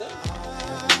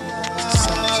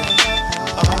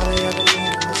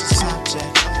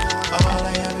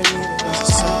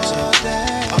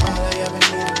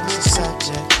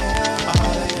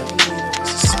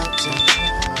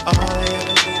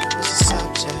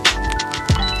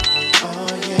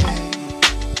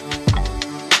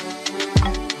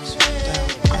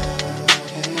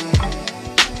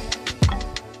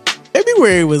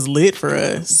February was lit for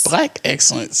us. Black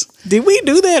excellence. Did we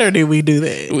do that or did we do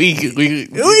that? We did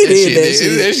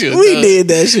that shit. We did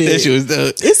that shit. That shit was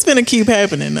dope. It's gonna keep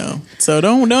happening though. So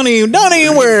don't even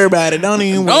worry about it. Don't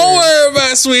worry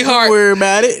about it, sweetheart. Don't worry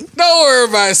about it. Don't worry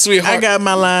about it, sweetheart. I got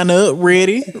my lineup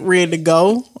ready to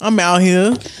go. I'm out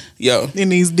here. Yo, in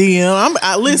these DM,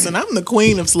 I'm the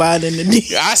queen of sliding in the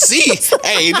DM. I see.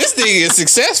 Hey, this thing is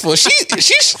successful.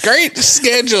 She's straight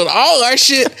scheduled all our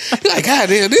shit. Like, God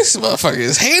damn, this motherfucker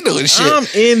is handling shit. I'm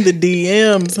in the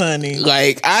DMs, honey.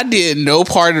 Like, I did no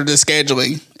part of the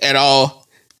scheduling at all.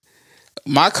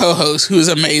 My co-host, who's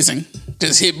amazing,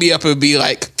 just hit me up and be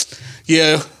like,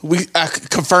 "Yeah, I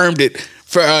confirmed it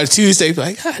for Tuesday." Be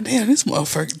like, God damn, this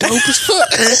motherfucker dope as fuck.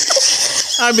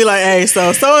 I'd be like, "Hey, so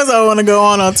and so want to go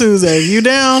on Tuesday. You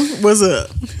down? What's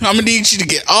up? I'm gonna need you to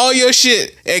get all your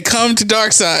shit and come to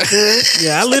Dark Side."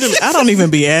 Yeah, I don't even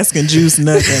be asking Juice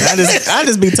nothing. I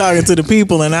just be talking to the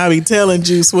people and I be telling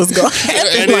Juice what's going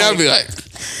on. And then I'll be like,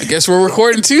 I guess we're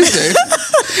recording Tuesday.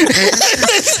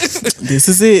 This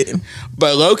is it.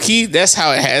 But low key, that's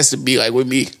how it has to be like with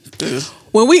me.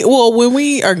 When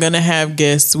we are gonna have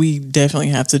guests, we definitely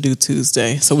have to do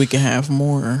Tuesday so we can have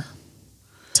more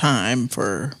time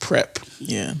for prep.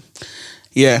 Yeah.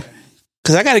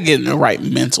 Because I got to get in the right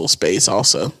mental space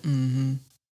also. Mm-hmm.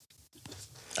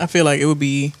 I feel like it would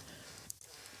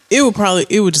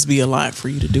just be a lot for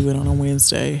you to do it on a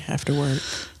Wednesday after work.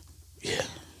 Yeah.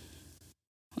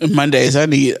 And Mondays, I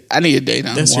need a day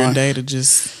now. That's your day to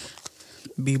just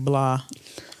be blah.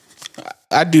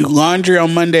 I do laundry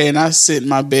on Monday and I sit in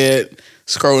my bed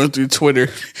scrolling through Twitter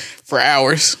for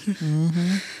hours.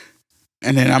 Mm-hmm.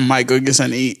 And then I might go get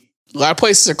something to eat. A lot of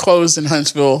places are closed in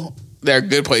Huntsville. There are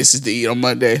good places to eat on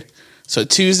Monday. So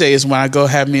Tuesday is when I go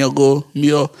have me a little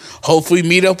meal. Hopefully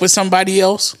meet up with somebody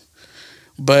else.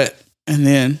 And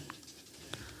then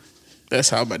that's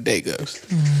how my day goes.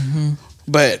 Mm-hmm.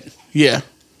 But yeah.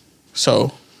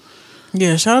 So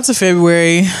yeah, shout out to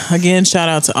February. Again, shout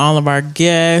out to all of our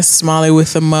guests. Molly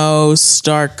with the Most,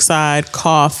 Dark Side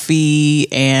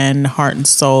Coffee, and Heart and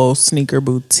Soul Sneaker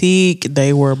Boutique.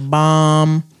 They were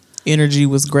bomb. Energy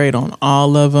was great on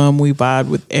all of them. We vibed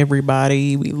with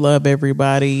everybody. We love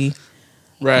everybody.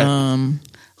 Right.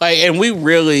 And we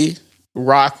really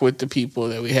rock with the people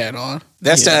that we had on.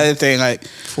 That's the other thing. Like,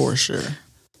 for sure.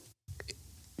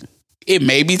 It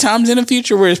may be times in the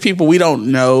future where it's people we don't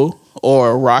know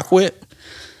or rock with.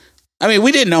 I mean,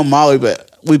 we didn't know Molly,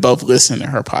 but we both listen to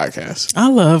her podcast. I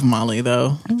love Molly,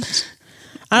 though.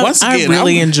 I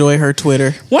really enjoy her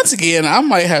Twitter. Once again, I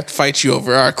might have to fight you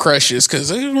over our crushes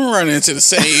because we're running into the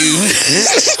same.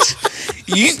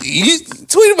 You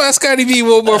tweet about Scotty B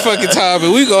one more fucking time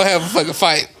and we gonna have a fucking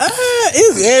fight.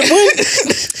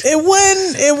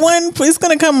 It's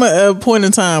gonna come a point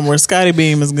in time where Scotty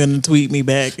Beam is gonna tweet me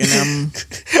back and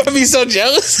I'll be so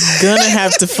jealous. Gonna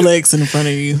have to flex in front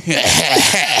of you.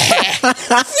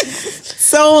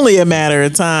 It's only a matter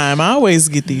of time. I always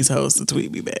get these hoes to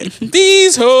tweet me back.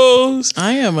 These hoes.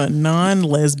 I am a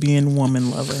non-lesbian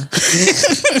woman lover.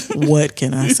 What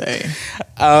can I say?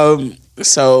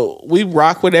 So we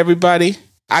rock with everybody.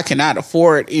 I cannot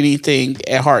afford anything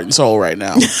at Heart and Soul right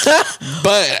now,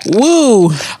 but woo,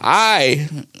 I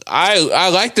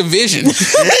like the vision.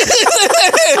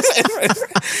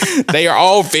 They are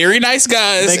all very nice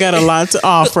guys. They got a lot to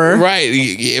offer. Right.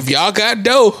 If y'all got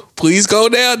dough, please go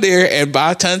down there and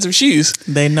buy tons of shoes.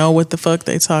 They know what the fuck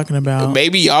they talking about.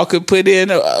 Maybe y'all could put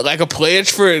in a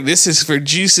pledge for this is for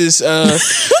Juice's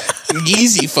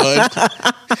Yeezy fund.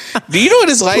 Do you know what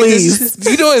it's like?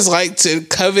 Do you know what it's like to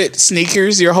covet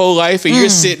sneakers your whole life and you're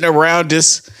sitting around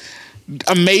this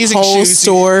amazing whole shoes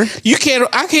store?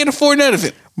 I can't afford none of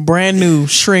it. Brand new,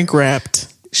 shrink wrapped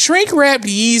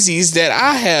Yeezys that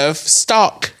I have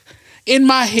stocked in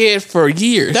my head for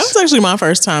years. That was actually my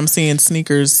first time seeing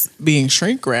sneakers being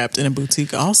shrink wrapped in a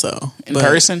boutique also. In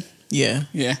person? Yeah.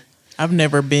 Yeah. I've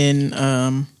never been,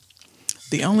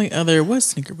 the only other, what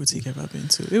sneaker boutique have I been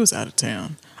to? It was out of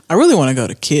town. I really want to go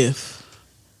to Kith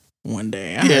one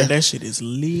day. I heard that shit is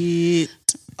lit.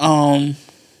 And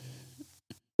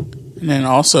then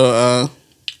also,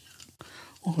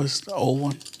 what was the old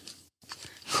one?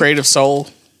 Creative Soul.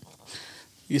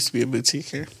 Used to be a boutique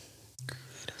here.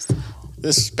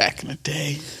 This was back in the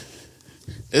day.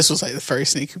 This was like the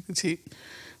first sneaker boutique.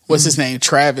 What's his name?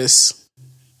 Travis.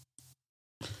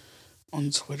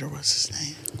 On Twitter, what's his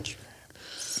name?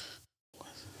 Travis.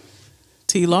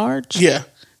 T Large? Yeah.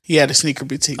 He had a sneaker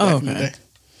boutique back in the day.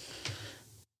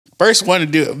 First one to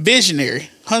do it. Visionary.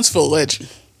 Huntsville legend.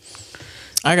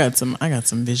 I got some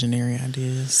visionary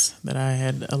ideas that I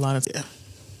had a lot of. Yeah.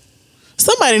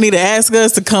 Somebody need to ask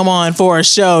us to come on for a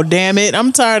show. Damn it!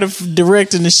 I'm tired of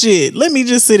directing the shit. Let me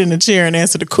just sit in the chair and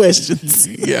answer the questions.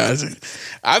 Yeah,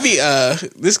 I be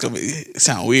this gonna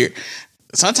sound weird.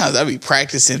 Sometimes I be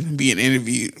practicing being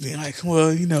interviewed, being like,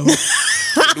 well, you know,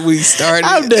 we started.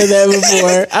 I've done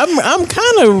that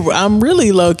before. I'm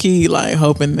really low key like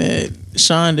hoping that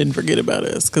Sean didn't forget about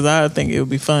us, because I think it would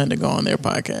be fun to go on their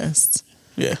podcasts.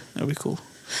 Yeah, that'd be cool.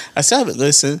 I still haven't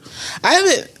listened.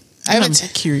 I'm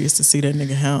curious to see that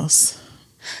nigga house.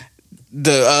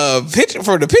 The picture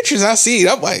for the pictures I see,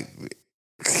 I'm like,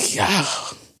 yeah,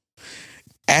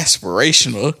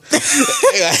 aspirational.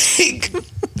 Like,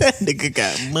 that nigga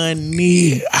got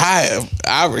money.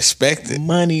 I respect it.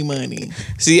 Money.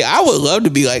 See, I would love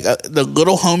to be like the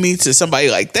little homie to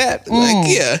somebody like that. Like,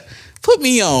 yeah, put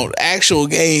me on actual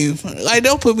game. Like,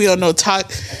 don't put me on no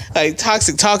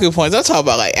toxic talking points. I'm talking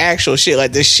about like actual shit.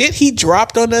 Like the shit he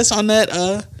dropped on us on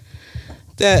that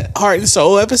Heart and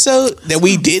Soul episode that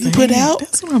we didn't put out.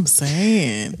 That's what I'm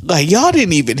saying. Like, y'all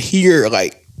didn't even hear.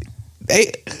 Like,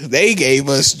 they gave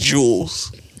us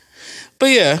jewels. But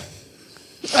yeah,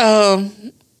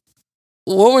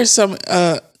 what were some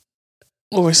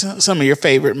of your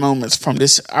favorite moments from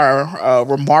this our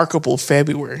remarkable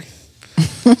February?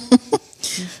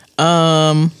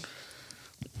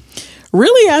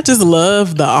 Really, I just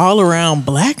love the all around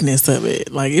blackness of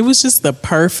it. Like, it was just the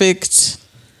perfect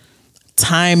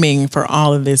timing for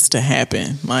all of this to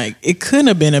happen. Like, it couldn't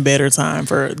have been a better time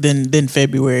than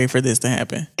February for this to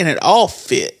happen. And it all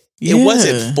fit. Yeah. It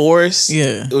wasn't forced.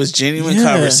 Yeah. It was genuine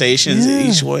conversations in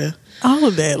each one. All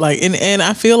of that. Like, and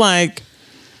I feel like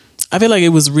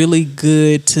it was really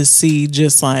good to see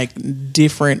just like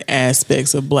different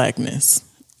aspects of blackness.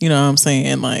 You know what I'm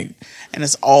saying? Like, and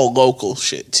it's all local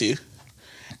shit too.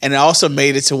 And it also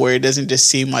made it to where it doesn't just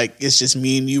seem like it's just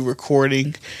me and you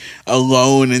recording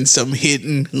alone in some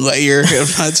hidden layer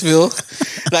of Huntsville.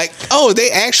 Like, oh,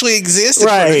 they actually exist.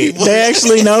 Right. They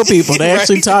actually know people. They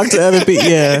actually talk to other people.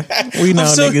 Yeah. We know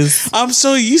niggas. I'm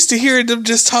so used to hearing them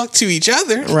just talk to each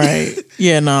other. Right.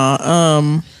 Yeah,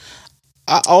 no.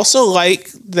 I also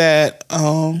like that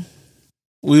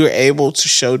we were able to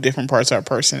show different parts of our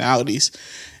personalities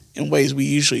in ways we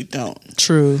usually don't.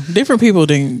 True. Different people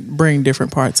didn't bring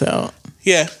different parts out.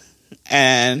 Yeah.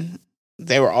 And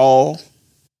they were all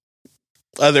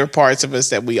other parts of us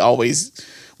that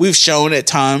we've shown at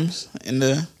times in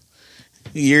the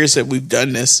years that we've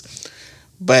done this,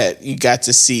 but you got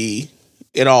to see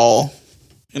it all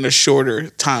in a shorter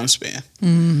time span.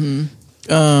 Mm-hmm.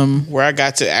 Where I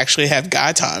got to actually have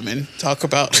guy time and talk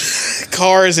about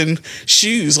cars and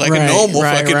shoes like a normal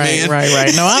fucking man.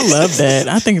 Right. No, I love that.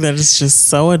 I think that it's just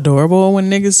so adorable when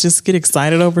niggas just get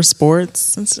excited over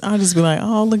sports. I'll just be like,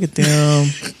 oh, look at them.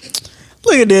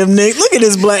 Look at them, Nick. Look at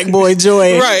this black boy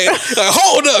joy. Right. Like,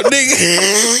 hold up,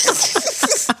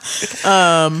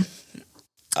 nigga.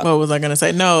 What was I going to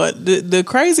say? No, the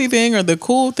crazy thing or the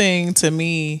cool thing to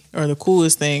me, or the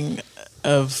coolest thing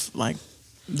of like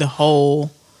the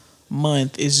whole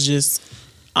month, is just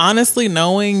honestly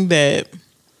knowing that,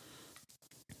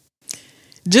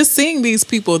 just seeing these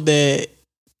people that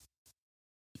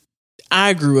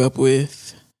I grew up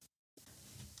with,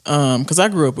 because I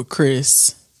grew up with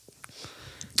Chris,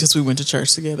 because we went to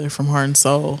church together from Heart and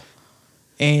Soul,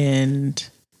 and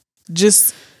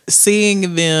just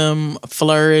seeing them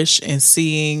flourish and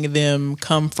seeing them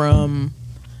come from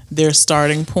their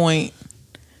starting point,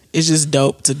 it's just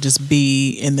dope to just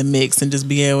be in the mix and just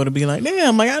be able to be like,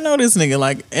 damn, like, I know this nigga.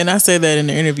 Like, and I said that in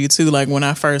the interview too. Like, when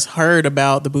I first heard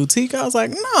about the boutique, I was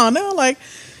like, no, like,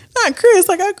 not Chris.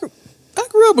 Like, I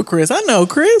grew up with Chris. I know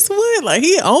Chris. What? Like,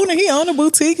 he own a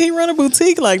boutique. He run a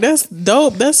boutique. Like, that's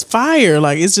dope. That's fire.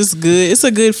 Like, it's just good. It's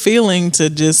a good feeling to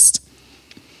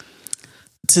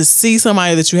see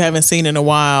somebody that you haven't seen in a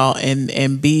while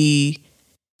and be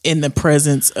in the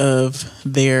presence of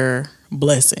their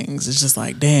blessings. It's just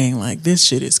like, dang, like, this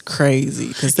shit is crazy,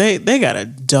 because they got a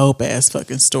dope ass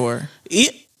fucking store.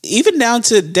 Even down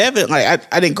to Devin. Like,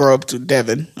 I didn't grow up to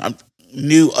Devin. I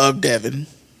knew of Devin,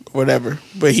 whatever,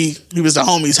 but he was the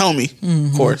homie's homie,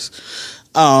 of course.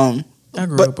 I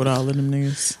grew up with all of them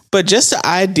niggas. But just the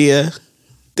idea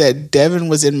that Devin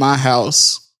was in my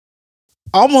house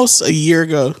almost a year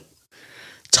ago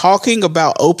talking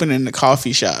about opening the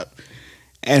coffee shop,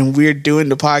 and we're doing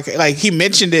the podcast. Like, he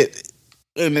mentioned it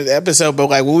in the episode, but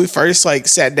like when we first like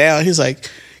sat down, he's like,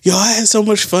 yo, I had so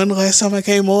much fun the last time I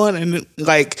came on. And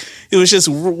like, it was just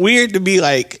weird to be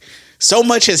like, so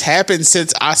much has happened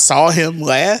since I saw him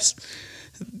last.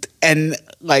 And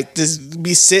like, just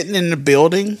be sitting in the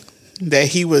building that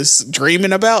he was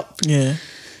dreaming about. Yeah.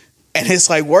 And it's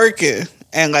like working,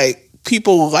 and like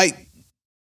people like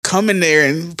coming there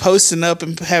and posting up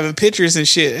and having pictures and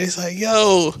shit. It's like,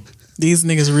 yo, these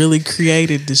niggas really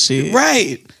created the shit,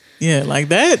 right? Yeah, like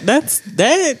that's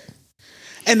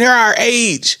and they're our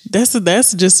age.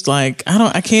 That's just like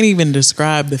I can't even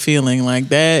describe the feeling. Like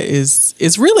that is,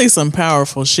 it's really some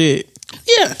powerful shit.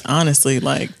 Yeah, honestly,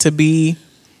 like to be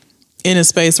in a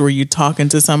space where you're talking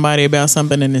to somebody about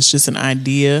something and it's just an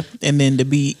idea, and then to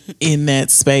be in that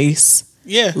space,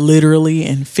 yeah, literally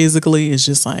and physically, is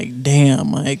just like,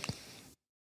 damn, like.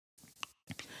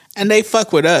 And they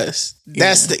fuck with us.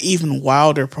 That's the even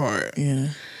wilder part. Yeah,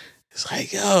 it's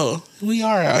like, yo, we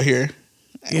are out here.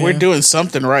 Yeah. We're doing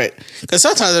something right. Because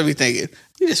sometimes I be thinking,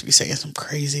 we just be saying some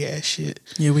crazy ass shit.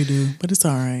 Yeah, we do, but it's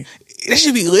all right. That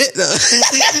should be lit though.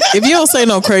 If you don't say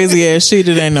no crazy ass shit,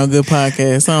 it ain't no good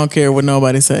podcast. I don't care what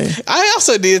nobody say. I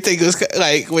also did think it was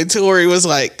like when Tori was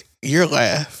like, your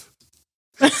laugh.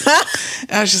 And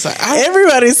I was just like,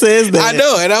 everybody says that. I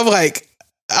know. And I'm like,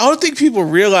 I don't think people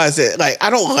realize that. Like,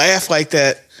 I don't laugh like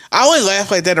that. I only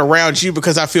laugh like that around you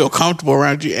because I feel comfortable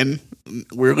around you. And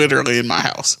we're literally in my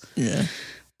house. Yeah.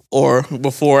 Or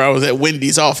before I was at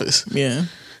Wendy's office. Yeah.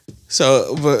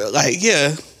 So, but like,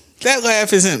 yeah. That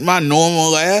laugh isn't my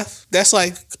normal laugh. That's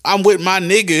like I'm with my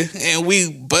nigga and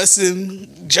we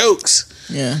busting jokes.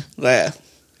 Yeah. Laugh.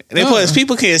 And then plus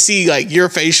people can't see like your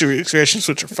facial expressions,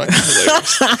 which are fucking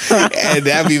hilarious. And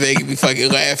that be making me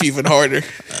fucking laugh even harder.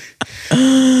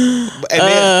 And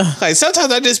then like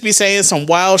sometimes I just be saying some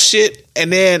wild shit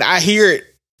and then I hear it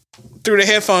through the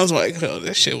headphones. I'm like, oh,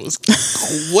 that shit was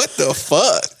what the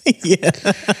fuck? Yeah.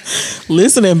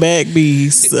 Listening back be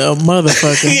a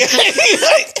motherfucker. Yeah.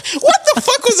 Like, what the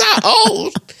fuck was I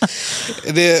on?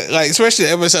 And then, like, especially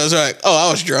the episodes are like, oh,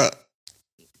 I was drunk.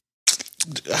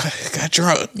 I got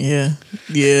drunk. Yeah.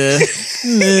 Yeah.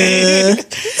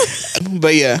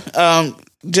 But yeah,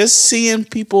 just seeing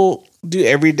people do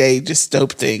everyday, just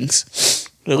dope things.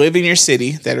 That live in your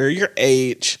city, that are your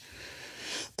age,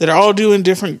 that are all doing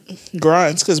different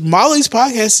grinds. Because Molly's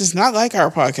podcast is not like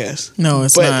our podcast. No,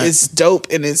 it's not. But it's dope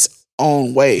in its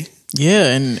own way.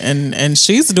 Yeah, and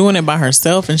she's doing it by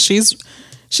herself, and she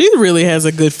really has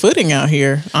a good footing out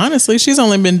here. Honestly, she's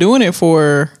only been doing it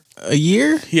for a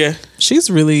year. Yeah, she's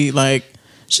really like,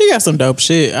 she got some dope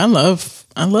shit. I love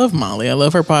Molly. I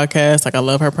love her podcast. Like, I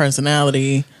love her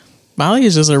personality. Molly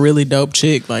is just a really dope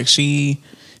chick. Like, she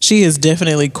has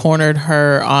definitely cornered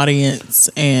her audience,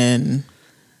 and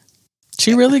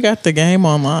she really got the game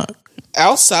on lock.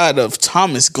 Outside of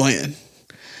Thomas Glenn,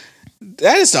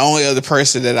 that is the only other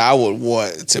person that I would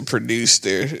want to produce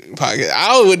their podcast.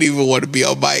 I wouldn't even want to be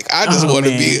on mic. I just want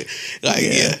to be like,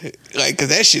 yeah, like, because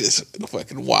that shit is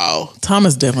fucking wild.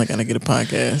 Thomas definitely got to get a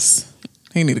podcast.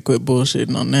 He need to quit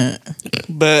bullshitting on that.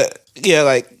 But yeah,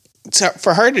 like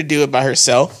for her to do it by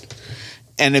herself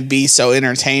and to be so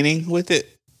entertaining with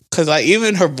it, because like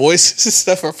even her voices and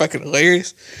stuff are fucking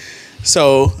hilarious.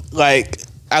 So like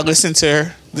I listened to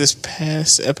her this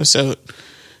past episode.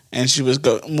 And she was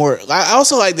more. I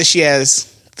also like that she has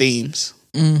themes,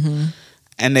 and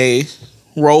they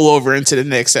roll over into the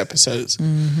next episodes.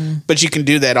 But you can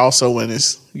do that also when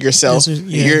it's yourself.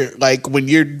 You're like when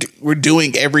we're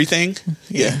doing everything.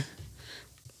 Yeah,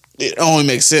 it only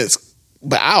makes sense.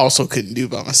 But I also couldn't do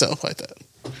it by myself like that.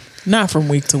 Not from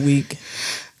week to week.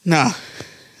 Nah,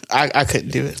 I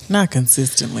couldn't do it. Not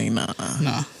consistently. Nah.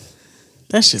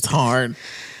 That shit's hard.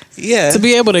 Yeah, to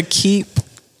be able to keep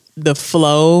the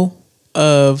flow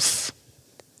of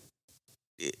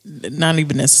not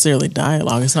even necessarily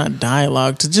dialogue. It's not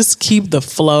dialogue. To just keep the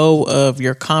flow of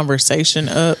your conversation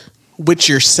up with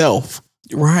yourself.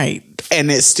 Right. And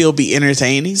it still be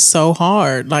entertaining. So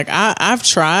hard. Like I've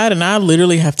tried and I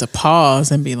literally have to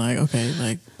pause and be like, okay,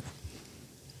 like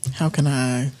how can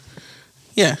I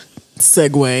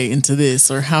segue into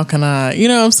this? Or how can I, you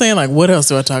know what I'm saying? Like what else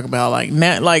do I talk about? Like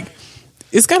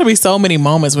it's got to be so many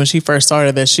moments when she first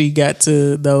started that she got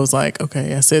to those like,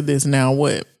 okay, I said this, now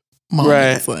what?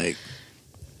 Moments, right. Like,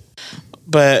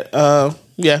 but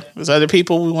yeah, there's other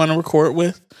people we want to record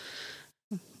with.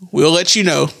 We'll let you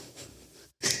know.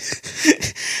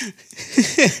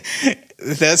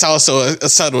 That's also a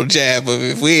subtle jab of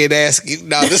if we ain't asking.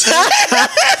 No,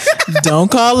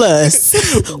 don't call us.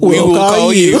 We will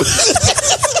call you.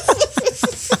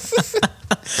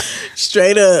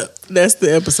 Straight up, that's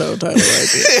the episode title right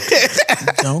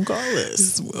there. Don't call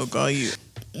us. We'll call you.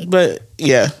 But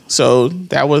yeah, so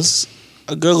that was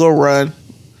a good little run.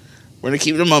 We're gonna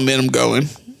keep the momentum going.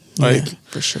 Like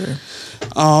for sure.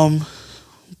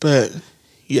 But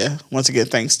yeah, once again,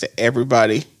 thanks to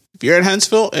everybody. If you're in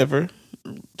Huntsville ever,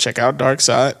 check out Dark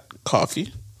Side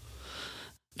Coffee.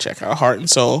 Check out Heart and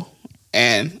Soul.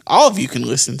 And all of you can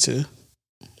listen to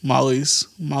Molly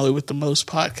with the Most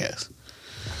podcast.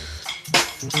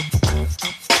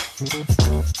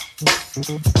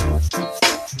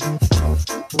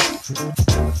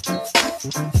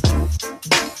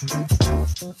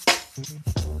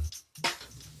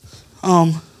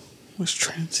 Let's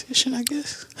transition, I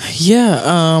guess.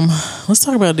 Yeah, let's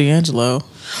talk about D'Angelo.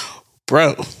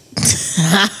 Bro.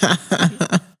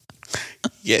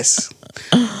 Yes.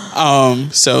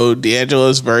 So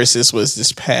D'Angelo's Verzuz was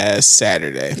this past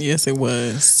Saturday. Yes, it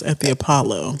was at the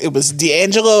Apollo. It was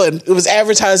D'Angelo, and it was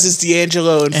advertised as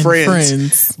D'Angelo and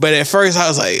friends. But at first I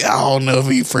was like, I don't know if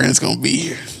he friends gonna be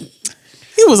here.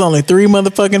 He was only 3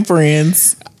 motherfucking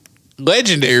friends.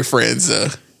 Legendary friends though.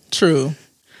 True.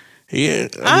 Yeah.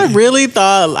 I really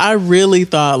thought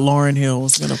Lauryn Hill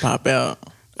was gonna pop out.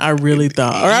 I really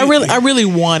thought, or I really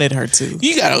wanted her to.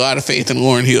 You got a lot of faith in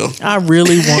Lauryn Hill. I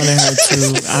really wanted her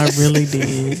to. I really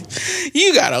did.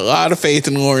 You got a lot of faith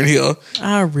in Lauryn Hill.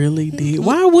 I really did.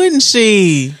 Why wouldn't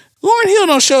she? Lauryn Hill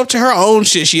don't show up to her own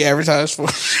shit she advertised for.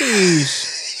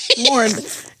 Sheesh.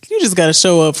 Lauryn, you just got to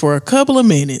show up for a couple of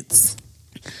minutes.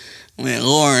 Man,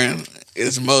 Lauryn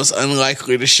is most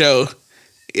unlikely to show.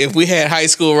 If we had high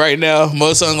school right now,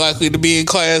 most unlikely to be in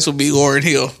class would be Lauryn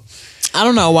Hill. I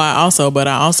don't know why but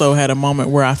I also had a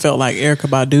moment where I felt like Erykah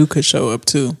Badu could show up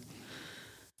too.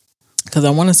 Because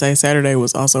I want to say Saturday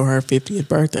was also her 50th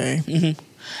birthday. Mm-hmm.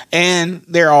 And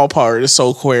they're all part of the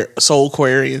Soul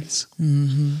Aquarians.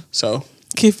 Mm-hmm. So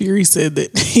Kid Fury said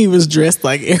that he was dressed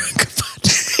like Erykah Badu.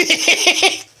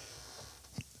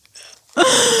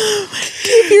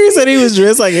 Kid Fury said he was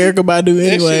dressed like Erykah Badu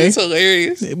anyway. That shit's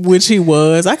hilarious. Which he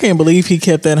was. I can't believe he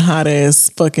kept that hot ass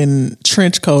fucking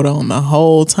trench coat on the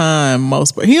whole time.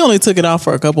 He only took it off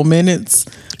for a couple minutes,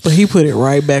 but he put it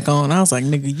right back on. I was like,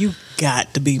 nigga, you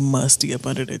got to be musty up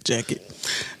under that jacket.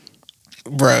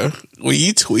 Bro, when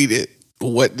you tweeted,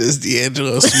 what does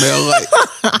D'Angelo smell like?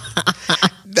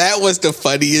 That was the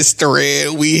funniest thread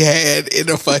we had in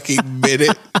a fucking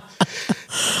minute.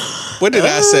 What did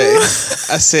I say?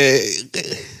 I said...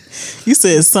 You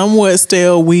said somewhat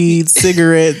stale weed,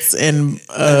 cigarettes, and...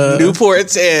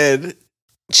 Newports and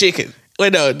chicken.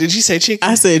 Wait, no. Did you say chicken?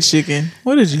 I said chicken.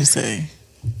 What did you say?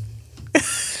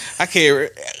 I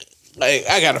can't...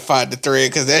 I gotta find the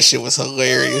thread because that shit was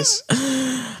hilarious.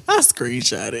 I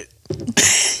screenshot it.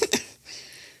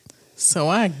 So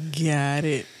I got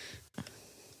it.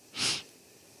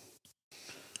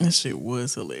 That shit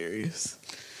was hilarious.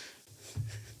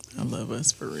 I love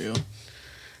us for real.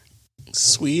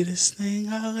 Sweetest thing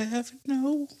I'll ever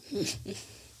know.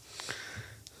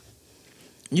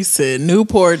 You said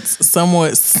Newports,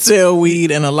 somewhat stale weed,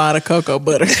 and a lot of cocoa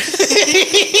butter.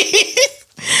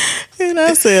 And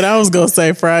I said I was going to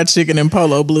say fried chicken and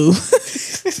polo blue.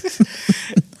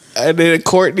 And then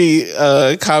Courtney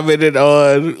commented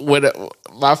on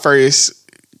my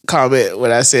first comment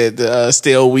when I said the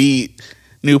stale weed,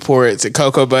 Newports, and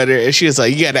cocoa butter, and she was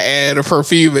like, you got to add a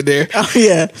perfume in there. Oh,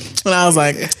 yeah. And I was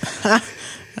like,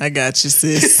 I got you,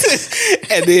 sis.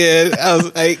 And then I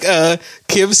was like,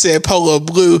 Kim said polo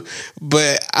blue,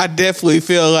 but I definitely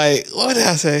feel like, what did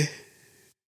I say?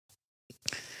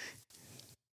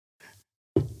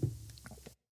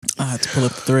 I had to pull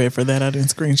up the thread for that. I didn't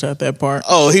screenshot that part.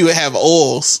 Oh, he would have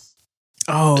oils.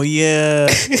 Oh, yeah.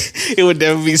 It would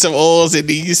never be some oils, and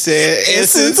then you said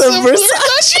essence of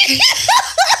Versace.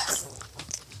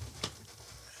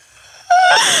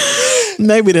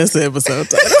 Maybe that's the episode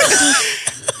title.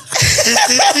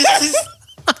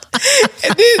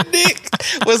 And then Nick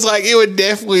was like, it would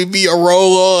definitely be a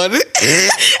roll-on.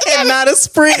 And not a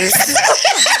spritz.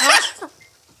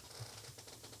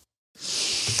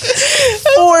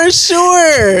 For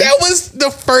sure. That was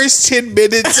the first 10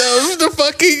 minutes of the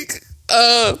fucking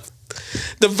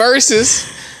the Verzuz,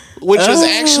 which was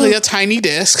actually a tiny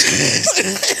desk.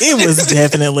 It was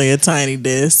definitely a tiny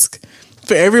desk.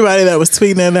 For everybody that was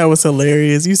tweeting that was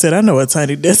hilarious. You said, I know a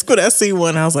tiny desk. When I see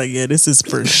one, I was like, yeah, this is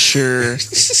for sure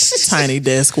tiny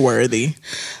desk worthy.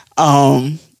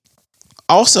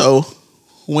 Also,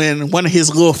 when one of his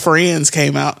little friends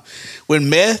came out, when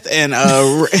Meth and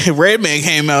Redman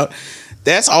came out,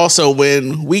 that's also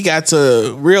when we got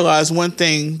to realize one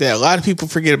thing that a lot of people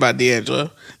forget about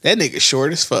D'Angelo. That nigga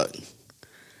short as fuck.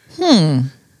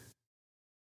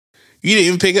 You didn't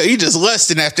even pick up. You just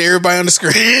lusting after everybody on the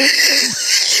screen.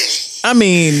 I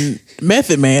mean,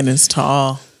 Method Man is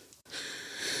tall.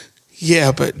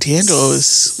 Yeah, but D'Angelo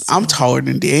is... I'm taller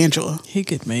than D'Angelo. He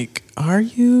could make... Are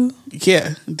you?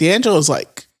 Yeah. D'Angelo's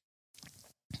like...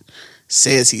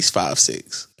 Says he's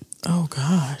 5'6". Oh,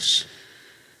 gosh.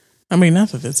 I mean, not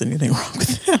that there's anything wrong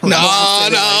with that. No.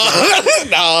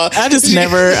 tall. I just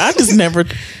never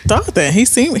thought that.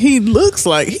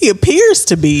 He appears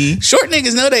to be Short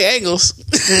niggas know they angles.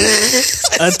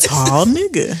 a tall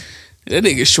nigga. That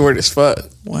nigga short as fuck.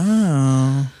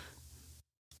 Wow.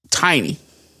 Tiny.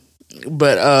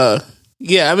 But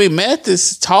yeah, I mean Meth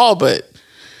is tall, but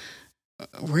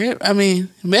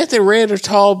Meth and Red are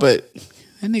tall, but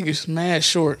that nigga's mad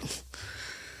short.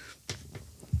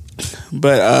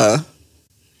 But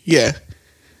yeah.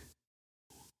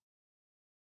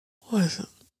 What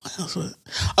else was it?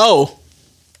 Oh,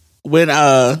 when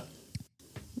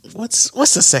what's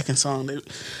the second song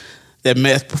that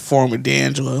Meth performed with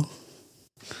D'Angelo?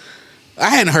 I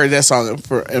hadn't heard that song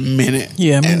for a minute.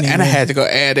 Yeah, and I had to go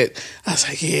add it. I was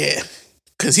like, yeah,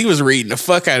 because he was reading the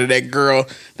fuck out of that girl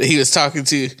that he was talking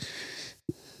to.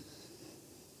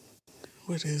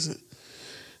 What is it?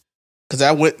 Because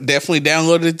I definitely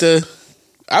downloaded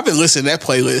I've been listening to that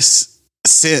playlist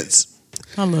since.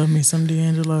 I love me some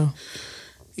D'Angelo.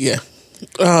 Yeah.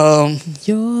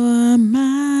 You're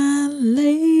my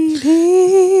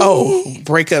lady. Oh,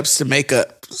 breakups to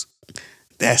makeups.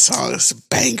 That song is a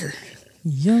banger.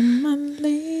 You're my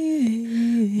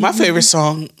lady. My favorite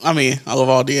song, I love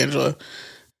all D'Angelo.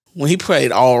 When he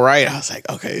played All Right, I was like,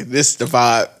 okay, this is the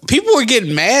vibe. People were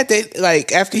getting mad that,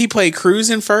 like, after he played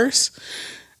Cruising first,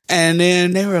 and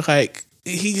then they were like,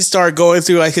 he started going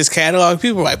through, like, his catalog.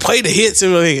 People were like, play the hits.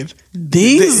 And like,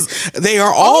 they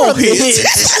are all hits.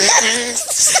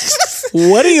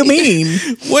 What do you mean?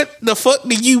 What the fuck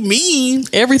do you mean?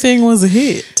 Everything was a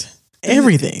hit.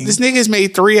 Everything. This nigga's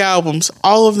made 3 albums.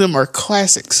 All of them are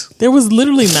classics. There was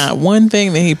literally not one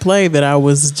thing that he played that I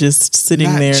was just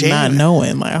sitting there jamming. not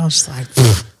knowing. Like, I was just like,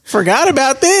 forgot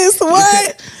about this.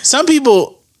 What? Some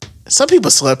people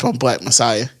slept on Black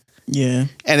Messiah. Yeah.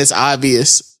 And it's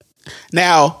obvious.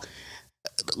 Now,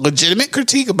 legitimate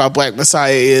critique about Black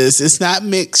Messiah is it's not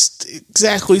mixed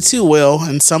exactly too well,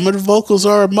 and some of the vocals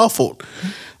are muffled.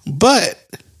 But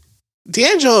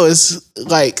D'Angelo is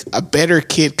like a better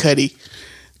Kid Cudi.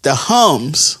 The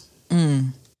hums,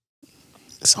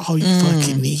 it's all you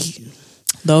fucking need.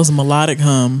 Those melodic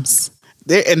hums.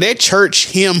 They're church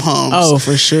hymn hums. Oh,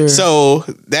 for sure. So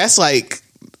that's like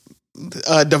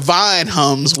divine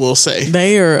hums, we'll say.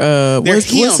 They are what's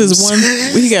hymns. his one?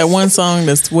 We got one song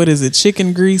that's, what is it?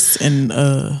 Chicken Grease and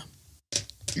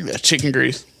Yeah, Chicken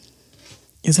Grease.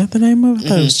 Is that the name of it? I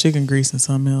thought it was Chicken Grease and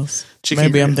something else. Chicken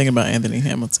Maybe Grease. I'm thinking about Anthony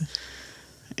Hamilton.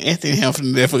 Anthony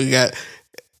Hamilton definitely got.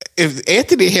 If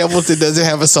Anthony Hamilton doesn't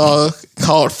have a song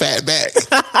called Fatback,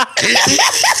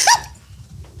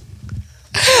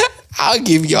 I'll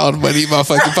give y'all the money in my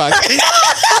fucking pocket.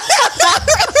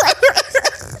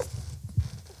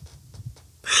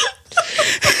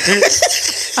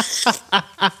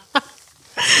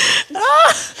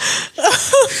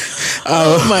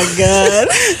 Oh my God.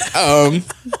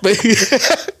 But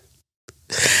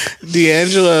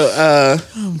D'Angelo,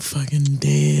 I'm fucking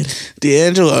dead.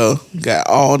 D'Angelo got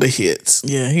all the hits.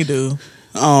 Yeah, he do.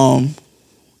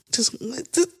 Just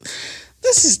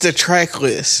this is the track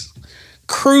list.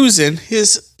 Cruising,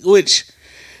 which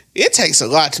it takes a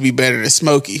lot to be better than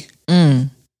Smokey.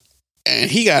 And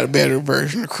he got a better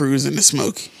version of Cruising than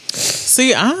Smokey.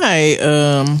 See,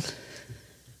 I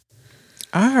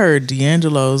heard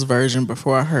D'Angelo's version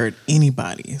before I heard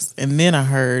anybody's, and then I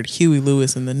heard Huey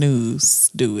Lewis and the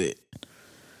News do it.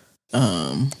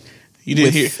 You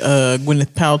didn't hear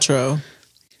Gwyneth Paltrow,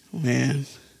 man.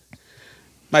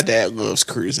 My dad loves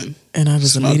Cruising, and I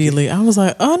just Smokey. immediately I was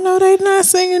like, "Oh no, they not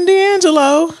singing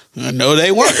D'Angelo." No,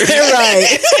 they weren't.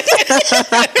 Right.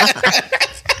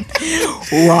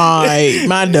 Right.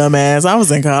 My dumb ass. I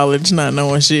was in college not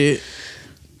knowing shit.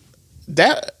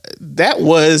 That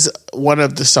was one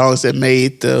of the songs that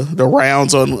made the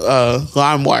rounds on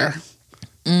LimeWire.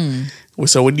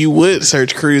 So when you would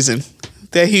search Cruising,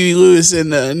 that Huey Lewis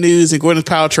and the News and Gwyneth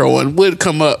Paltrow one would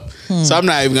come up. So I'm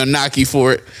not even gonna knock you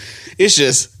for it. It's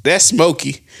just that's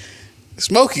Smokey.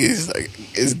 Smokey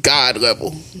is God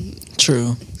level.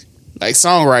 True. Like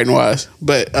songwriting wise.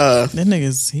 But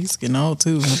That he's getting old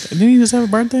too. Didn't he just have a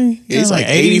birthday? He's like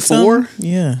 84.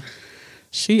 Yeah.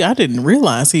 I didn't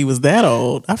realize he was that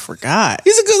old. I forgot.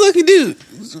 He's a good looking dude.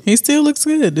 He still looks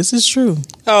good. This is true.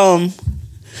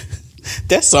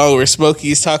 That song where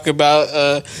Smokey's talking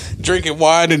about drinking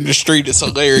wine in the street is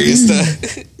hilarious.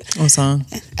 What song?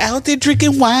 Out there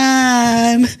drinking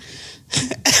wine.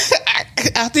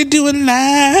 Out there doing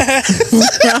line.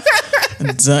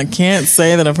 Can't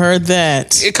say that I've heard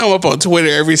that. It come up on Twitter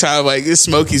every time, like it's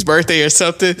Smokey's birthday or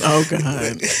something. Oh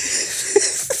God.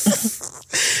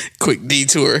 Quick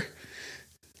detour.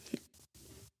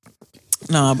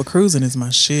 Nah, but Cruising is my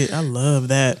shit. I love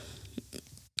that.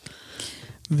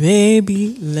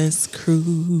 Baby, let's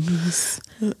cruise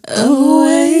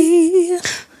away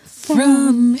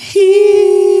from here.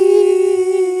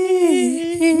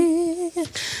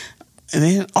 And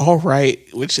then All Right,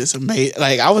 which is amazing.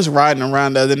 Like, I was riding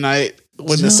around the other night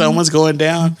when the sun was going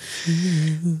down,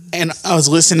 and I was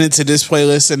listening to this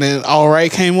playlist, and then All Right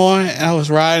came on, and I was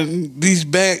riding these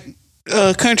back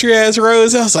country ass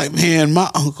roads. I was like, man,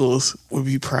 my uncles would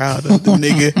be proud of the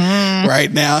nigga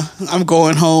right now. I'm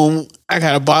going home. I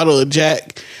got a bottle of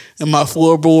Jack in my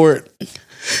floorboard.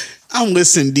 I'm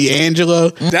listening to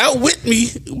D'Angelo. Not with me,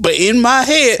 but in my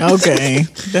head. Okay,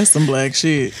 that's some black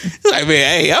shit. Like,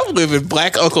 man, hey, I'm living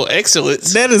black uncle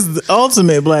excellence. That is the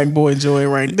ultimate black boy joy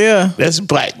right there. That's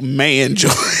black man joy.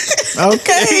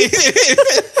 Okay.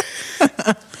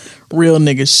 Real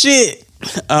nigga shit.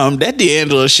 That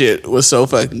D'Angelo shit was so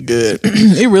fucking good.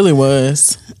 It really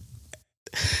was.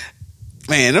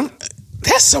 Man,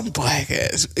 that's some black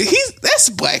ass. That's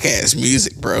black ass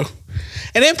music, bro.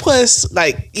 And then plus,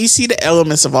 like, you see the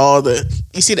elements of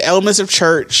you see the elements of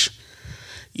church.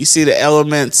 You see the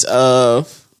elements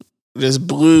of just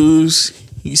blues.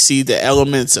 You see the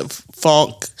elements of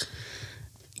funk.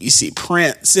 You see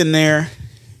Prince in there.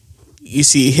 You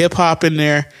see hip hop in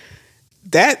there.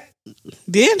 That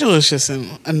D'Angelo is just in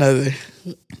another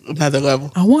level.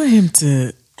 I want him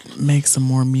to make some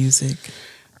more music.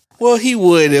 Well, he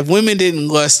would if women didn't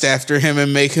lust after him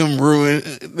and make him ruin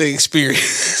the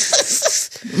experience.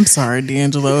 I'm sorry,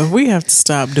 D'Angelo. If we have to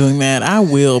stop doing that, I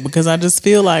will, because I just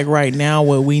feel like right now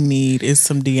what we need is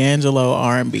some D'Angelo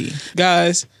R&B.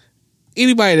 Guys,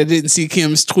 anybody that didn't see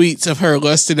Kim's tweets of her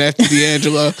lusting after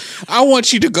D'Angelo, I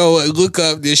want you to go and look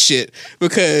up this shit,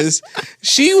 because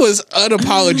she was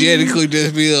unapologetically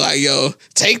just being like, yo,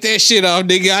 take that shit off,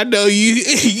 nigga. I know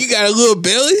you got a little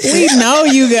belly. We know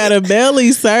you got a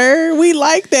belly, sir. We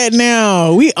like that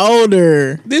now. We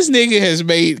older. This nigga has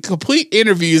made complete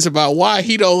interviews about why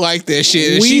he don't like that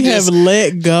shit. And we have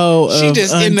let go of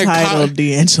Untitled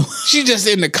D'Angelo. She just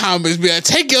in the comments be like,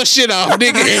 take your shit off,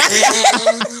 nigga.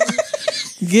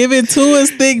 Give it to us,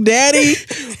 Thick Daddy.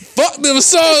 Fuck them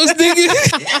songs, nigga.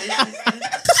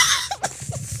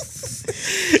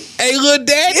 Hey, little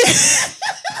daddy.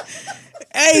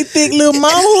 Hey, thick little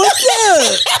mama, what's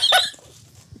up?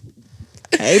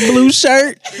 Hey, blue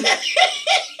shirt.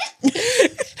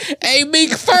 Hey,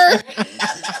 big fur.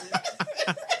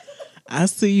 I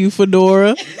see you,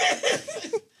 fedora.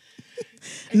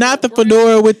 Not the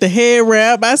fedora with the head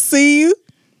wrap. I see you.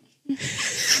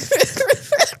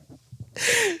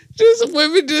 Just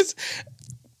women just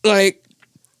like,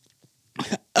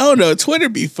 I don't know, Twitter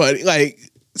be funny. Like,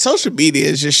 social media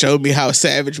has just showed me how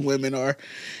savage women are,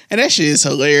 and that shit is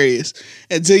hilarious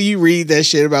until you read that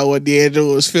shit about what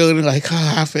D'Angelo was feeling. Like,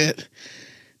 oh, I felt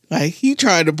like he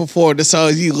tried to perform the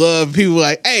songs you love. People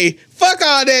like, hey, fuck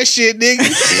all that shit, nigga.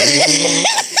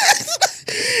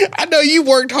 I know you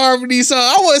worked hard for these songs.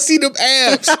 I want to see them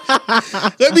abs.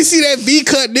 Let me see that V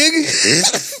cut,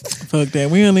 nigga. Fuck that.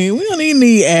 We don't even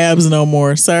need abs no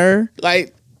more, sir.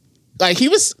 Like he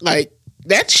was like,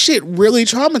 that shit really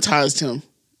traumatized him.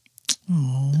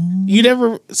 Aww. You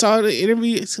never saw the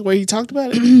interview where he talked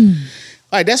about it?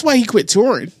 Like, that's why he quit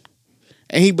touring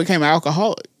and he became an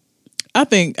alcoholic. I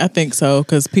think so,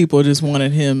 because people just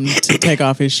wanted him to take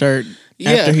off his shirt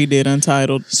after he did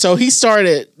Untitled. So he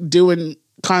started doing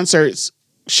concerts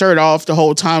shirt off the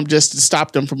whole time just to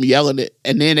stop them from yelling it,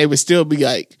 and then they would still be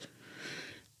like,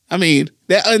 I mean,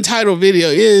 that Untitled video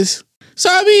is so.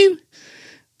 I mean,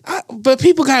 but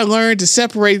people gotta learn to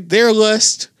separate their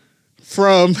lust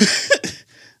from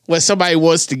what somebody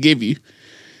wants to give you.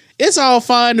 It's all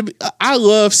fine. I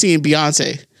love seeing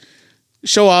Beyonce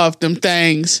show off them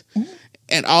things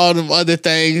and all them other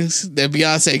things that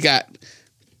Beyonce got.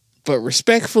 But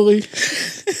respectfully,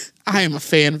 I am a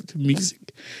fan of the music.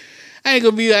 I ain't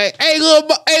gonna be like, hey little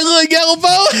yellow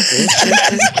boy.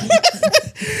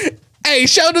 Hey,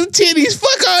 show them titties.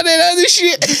 Fuck all that other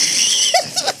shit.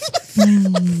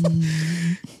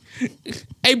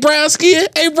 Hey, brown skin.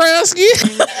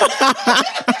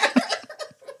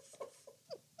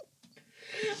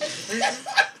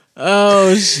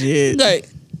 Oh shit! Like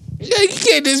you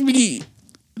can't just be.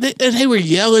 They were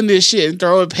yelling this shit and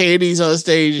throwing panties on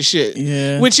stage and shit.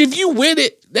 Yeah. Which, if you win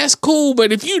it, that's cool.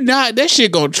 But if you not, that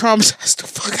shit gonna traumatize the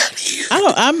fuck out of you.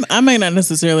 I may not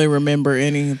necessarily remember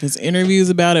any of his interviews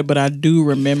about it, but I do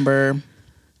remember.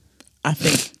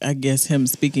 I guess him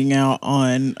speaking out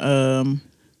on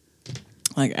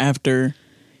like after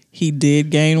he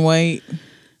did gain weight,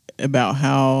 about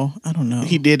how, I don't know,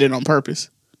 he did it on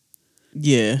purpose.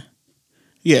 Yeah.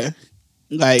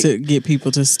 Like, to get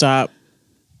people to stop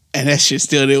And that shit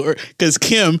still didn't work. Because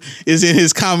Kim is in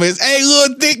his comments, hey,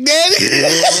 little thick daddy.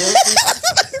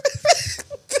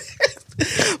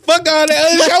 Fuck all that.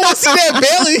 I want to see that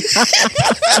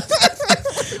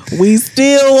belly. We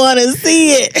still want to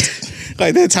see it.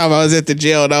 Like that time I was at the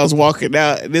jail and I was walking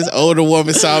out and this older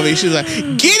woman saw me. She was like,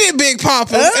 get it, Big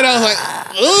Papa. And I was like,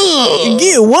 ugh.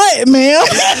 Get what, ma'am?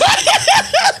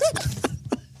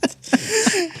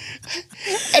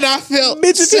 And I felt...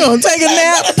 Bitch, you don't take a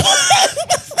nap.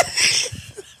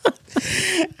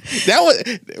 That was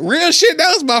real shit.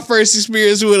 That was my first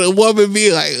experience with a woman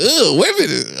being like, ugh, women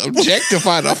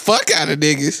objectify the fuck out of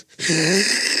niggas.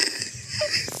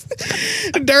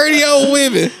 Dirty old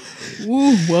women.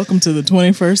 Woo, welcome to the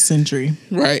 21st century.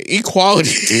 Right. Equality.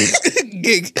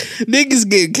 Niggas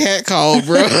get catcalled,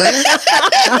 bro.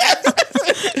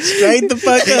 Straight the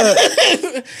fuck up.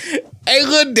 Hey,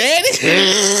 little daddy.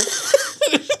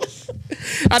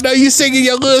 I know you singing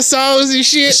your little songs and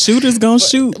shit. Shooters gonna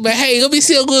shoot. But hey, let me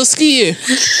see a little skin.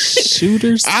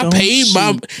 Shooters I paid shoot.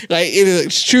 my, like,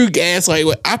 it's true gas. Like,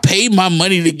 I paid my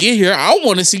money to get here. I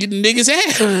want to see the niggas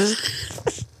ass.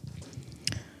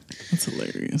 That's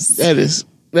hilarious. That is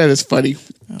funny.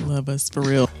 I love us for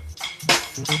real.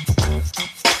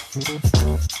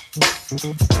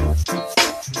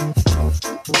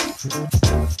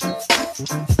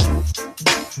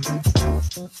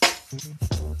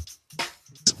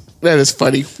 That is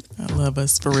funny. I love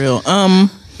us for real.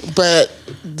 But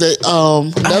the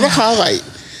another highlight,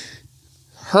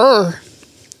 her,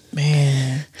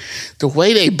 man, the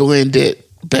way they blended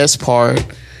Best Part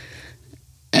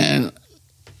and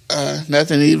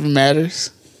Nothing Even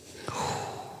Matters.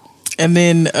 And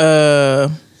then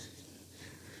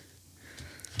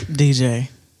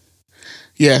DJ.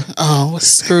 Yeah. What's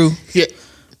Screw. Yeah.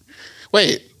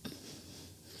 Wait.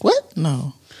 What?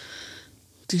 No.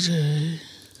 DJ.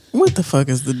 What the fuck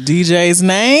is the DJ's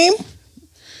name?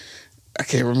 I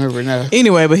can't remember now.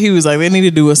 Anyway, but he was like, they need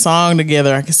to do a song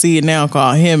together. I can see it now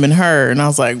called Him and Her. And I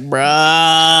was like,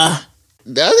 bruh.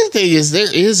 The other thing is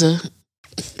there's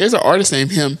an artist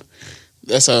named Him.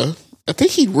 I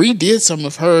think he redid some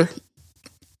of her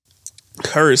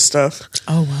stuff.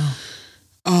 Oh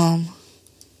wow.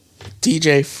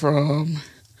 DJ from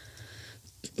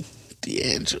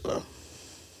D'Angelo.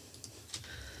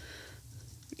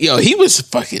 Yo, he was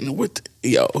fucking with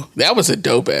that was a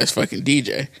dope ass fucking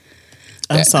DJ.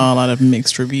 I saw a lot of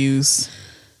mixed reviews.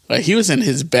 Like he was in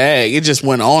his bag. It just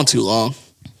went on too long.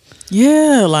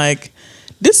 Yeah, like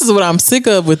this is what I'm sick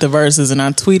of with the Verzuz, and I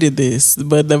tweeted this,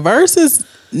 but the Verzuz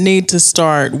need to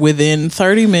start within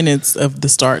 30 minutes of the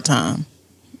start time.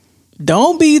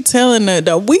 Don't be telling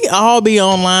that we all be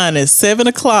online at 7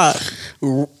 o'clock.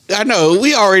 I know,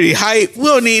 we already hype. We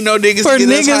don't need no niggas For to get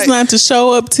us niggas hype. not to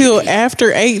show up till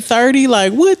after 8:30.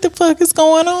 Like, what the fuck is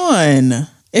going on?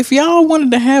 If y'all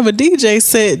wanted to have a DJ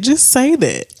set, just say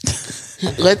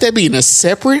that. Let that be in a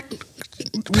separate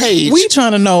page. We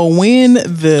trying to know when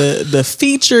the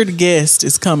featured guest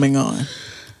is coming on.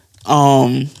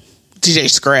 DJ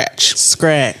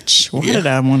Scratch. Why did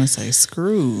I want to say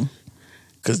Screw?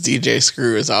 Because DJ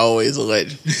Screw is always a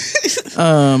legend.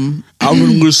 I've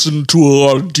been listening to a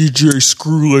lot of DJ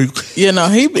Screw lately. You know,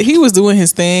 he was doing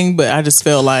his thing, but I just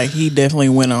felt like he definitely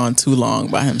went on too long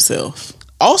by himself.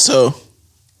 Also,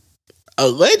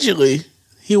 allegedly,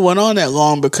 he went on that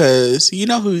long because you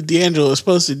know who D'Angelo was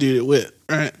supposed to do it with,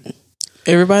 right?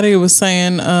 Everybody was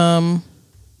saying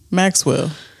Maxwell.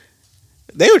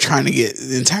 They were trying to get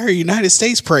the entire United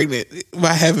States pregnant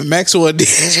by having Maxwell and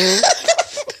D'Angelo.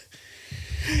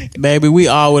 Baby, we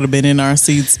all would have been in our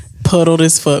seats, puddled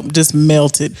as fuck, just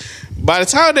melted. By the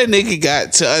time that nigga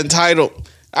got to Untitled,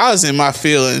 I was in my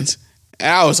feelings. And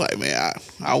I was like, man,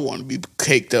 I want to be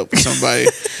caked up with somebody.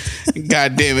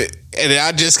 God damn it. And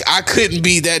I couldn't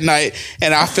be that night.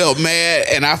 And I felt mad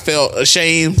and I felt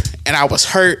ashamed and I was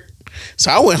hurt.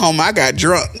 So I went home, I got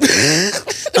drunk.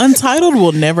 Untitled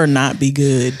will never not be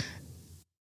good.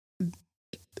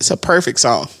 It's a perfect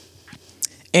song.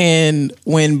 And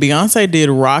when Beyonce did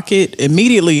Rocket,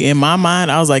 immediately in my mind,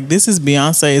 I was like, this is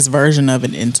Beyonce's version of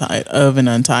an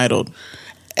Untitled.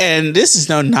 And this is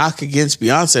no knock against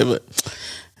Beyonce, but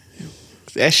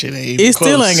that shit ain't even It close.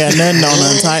 still ain't got nothing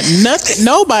on Untitled. Nothing,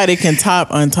 nobody can top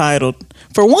Untitled.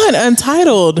 For one,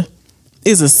 Untitled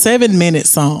is a 7-minute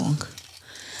song.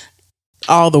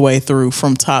 All the way through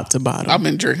from top to bottom. I've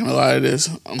been drinking a lot of this.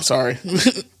 I'm sorry.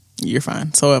 You're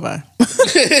fine. So have I.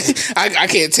 I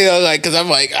can't tell, like, because I'm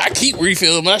like, I keep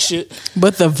refilling my shit.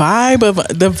 But the vibe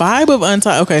of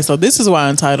Untitled. Okay, so this is why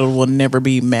Untitled will never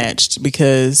be matched,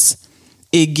 because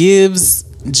it gives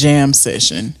jam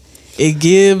session. It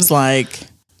gives like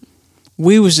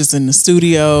we was just in the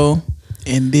studio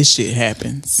and this shit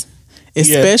happens.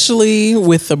 Especially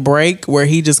with the break where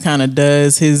he just kind of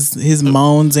does his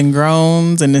moans and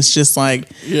groans, and it's just like,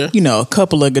 you know, a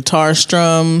couple of guitar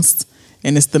strums,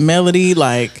 and it's the melody.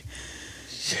 Like,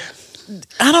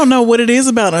 I don't know what it is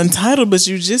about Untitled, but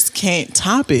you just can't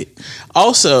top it.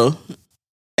 Also,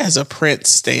 as a Prince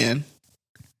stan,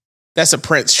 that's a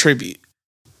Prince tribute.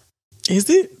 Is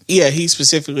it? Yeah, he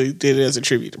specifically did it as a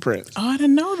tribute to Prince. Oh, I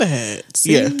didn't know that.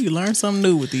 See, you learn something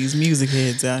new with these music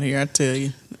heads out here, I tell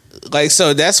you. Like,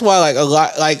 so that's why, like, a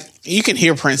lot, like, you can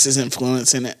hear Prince's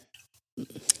influence in it.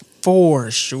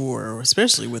 For sure.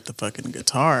 Especially with the fucking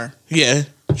guitar. Yeah.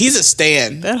 He's a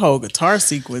stan. That whole guitar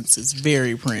sequence is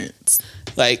very Prince.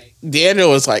 Like,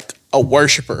 Daniel was, like, a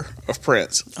worshiper of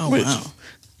Prince. Oh, wow.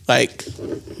 Like,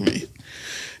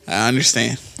 I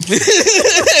understand.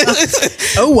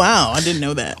 Oh, wow. I didn't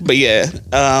know that. But, yeah.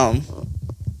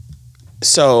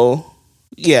 So,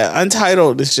 yeah,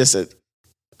 Untitled is just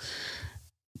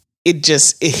it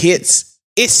hits.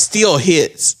 It still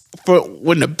hits for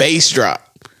when the bass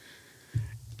drop,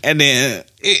 and then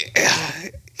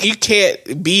you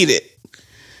can't beat it.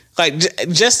 Like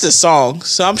just the song.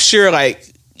 So I'm sure,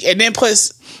 like, and then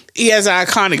plus he has an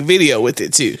iconic video with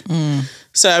it too.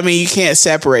 So I mean, you can't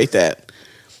separate that.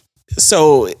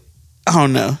 So I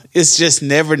don't know. It's just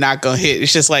never not gonna hit.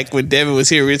 It's just like when Devin was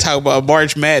here, we were talking about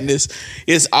March Madness.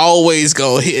 It's always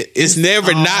gonna hit. It's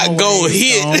never not gonna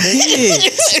hit.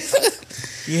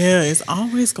 Yeah, it's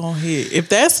always gonna hit. If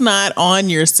that's not on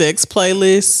your sex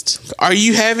playlist, are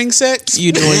you having sex?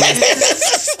 You doing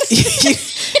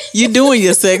you doing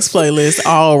your sex playlist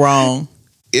all wrong.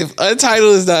 If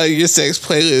Untitled is not on your sex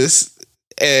playlist,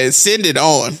 send it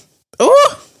on.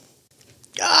 Oh,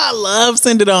 I love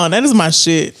Send It On. That is my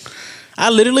shit. I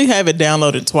literally have it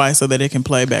downloaded twice so that it can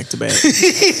play back to back.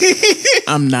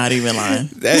 I'm not even lying.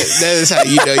 That is how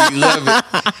you know you love it.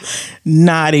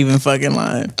 Not even fucking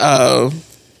lying.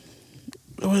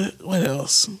 What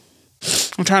else?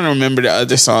 I'm trying to remember the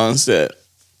other songs that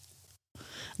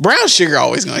Brown Sugar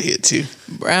always gonna hit too.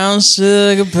 Brown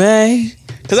Sugar, babe.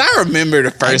 Because I remember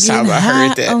the first time I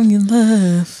heard that. On your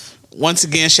love. Once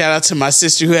again, shout out to my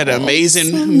sister who had an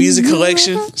amazing music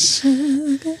collection.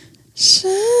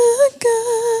 Sugar.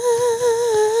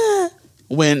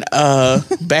 When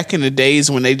back in the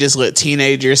days when they just let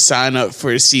teenagers sign up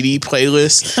for CD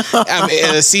playlists,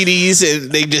 CDs, and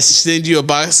they just send you a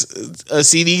box of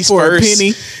CDs for first, a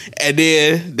penny, and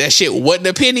then that shit wasn't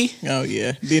a penny. Oh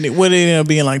yeah, then it would end up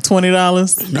being like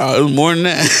 $20. No, it was more than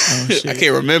that. Oh, I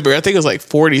can't remember. I think it was like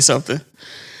 40 something.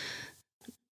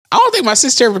 I don't think my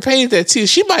sister ever paid that too.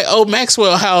 She might owe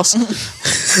Maxwell House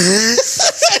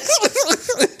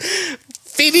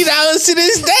 $50 to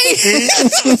this day.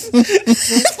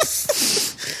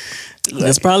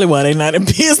 That's probably why they're not in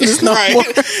business no more.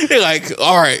 They're like,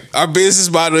 all right, our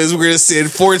business model is we're going to send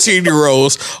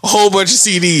 14-year-olds a whole bunch of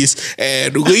CDs,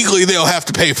 and legally they'll have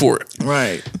to pay for it.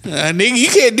 Right, nigga, you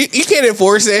can't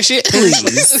enforce that shit.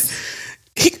 Please.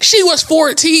 She was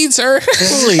 14, sir.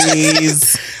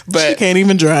 Please. But she can't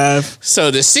even drive. So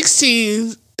the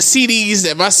 16 CDs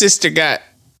that my sister got,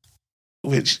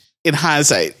 which in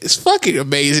hindsight is fucking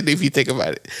amazing if you think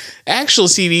about it. Actual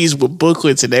CDs with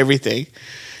booklets and everything.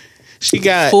 She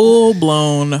got full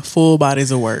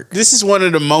bodies of work. This is one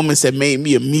of the moments that made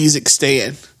me a music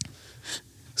stan.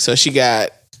 So she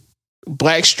got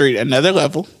Blackstreet, Another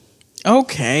Level.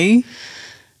 Okay.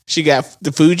 She got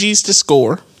the Fugees, To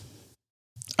Score.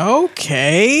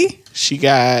 Okay. She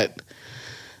got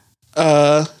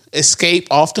Escape,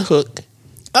 Off the Hook.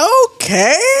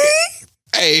 Okay.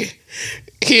 Hey,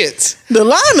 hits. The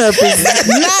lineup is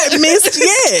not missed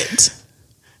yet.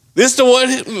 This the one.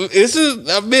 This is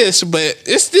a miss, but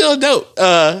it's still dope.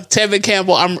 Tevin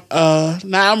Campbell. I'm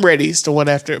ready. It's the one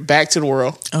after Back to the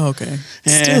World. Oh, okay.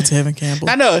 Still Tevin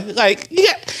Campbell. I know. Like,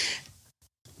 yeah.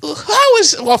 How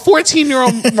was a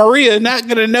 14-year-old Maria not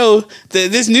gonna know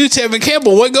that this new Tevin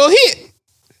Campbell wasn't gonna hit?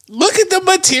 Look at the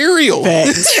material.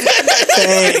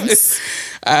 Thanks.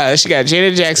 She got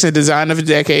Janet Jackson, Design of the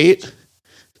Decade,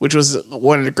 which was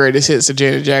one of the greatest hits of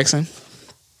Janet Jackson.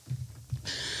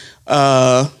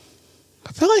 I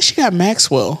feel like she got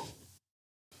Maxwell.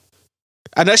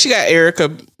 I know she got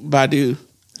Erykah Badu.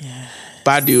 Yes.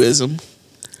 Baduism.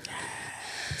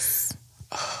 Yes.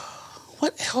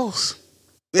 What else?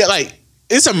 Yeah, like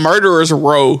it's a murderer's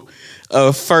row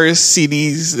of first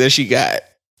CDs that she got.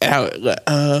 And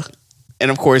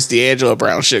of course, D'Angelo,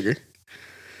 Brown Sugar.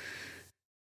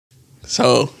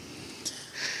 So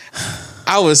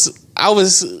I was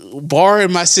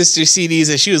borrowing my sister's CDs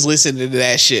and she was listening to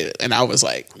that shit. And I was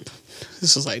like,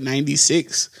 this was like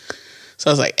 96. So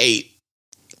I was like 8.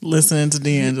 Listening to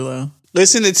D'Angelo.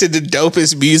 listening to the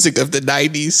dopest music of the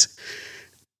 90s.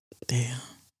 Damn.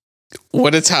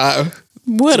 What a time.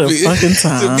 What a fucking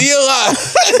time. To be alive.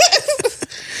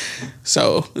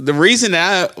 So, the reason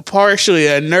I'm partially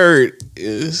a nerd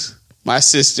is my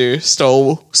sister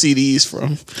stole CDs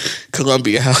from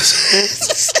Columbia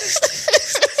House.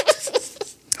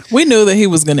 We knew that he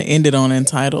was going to end it on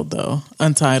Untitled, though.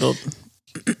 Untitled.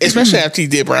 Especially after he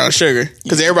did Brown Sugar.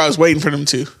 Because everybody was waiting for them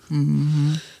to.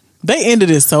 Mm-hmm. They ended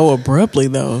it so abruptly,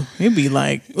 though. It'd be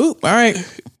like, ooh, all right.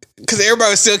 Because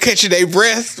everybody was still catching their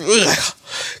breath.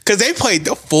 Because they played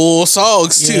the full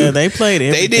songs, too. Yeah, they played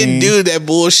everything. They didn't do that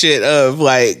bullshit of,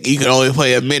 like, you can only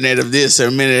play a minute of this or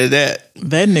a minute of that.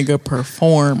 That nigga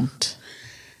performed.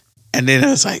 And then I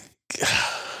was like,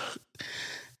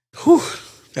 whew,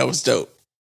 that was dope.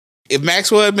 If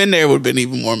Maxwell had been there, it would have been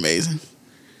even more amazing.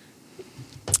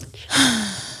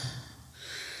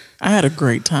 I had a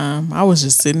great time. I was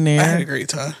just sitting there. I had a great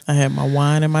time. I had my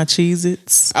wine and my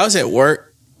Cheez-Its. I was at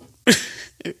work.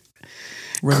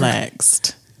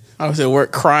 Relaxed. I was at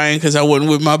work crying because I wasn't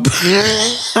with my...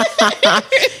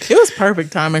 It was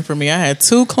perfect timing for me. I had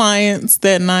 2 clients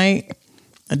that night.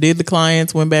 I did the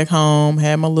clients, went back home,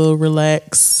 had my little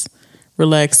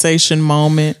relaxation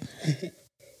moment.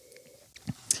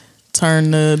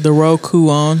 Turned the Roku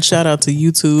on. Shout out to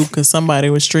YouTube because somebody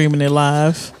was streaming it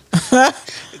live.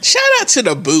 Shout out to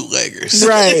the bootleggers.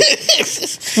 Right.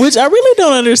 Which I really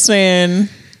don't understand.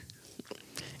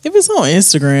 If it's on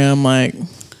Instagram, like,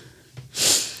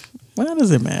 why does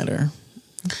it matter?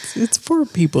 It's for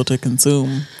people to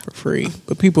consume for free.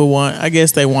 But I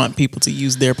guess they want people to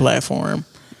use their platform.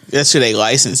 That's who they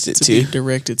licensed it to. Be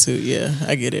directed to, yeah.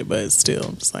 I get it, but still,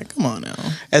 I'm just like, come on now.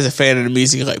 As a fan of the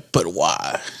music, you're like, but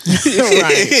why?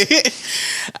 Right.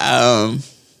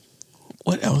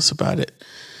 What else about it?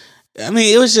 I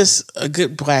mean, it was just a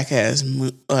good black ass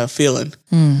feeling.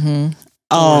 Mm-hmm.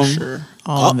 For sure.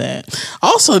 All of that.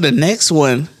 Also, the next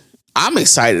one I'm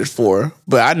excited for,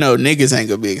 but I know niggas ain't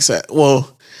gonna be excited.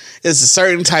 Well, it's a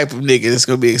certain type of nigga that's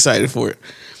gonna be excited for it.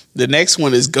 The next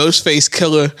one is Ghostface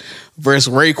Killer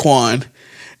versus Raekwon.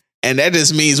 And that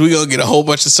just means we're going to get a whole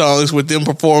bunch of songs with them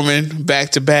performing back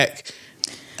to back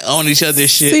on each other's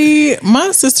shit. See,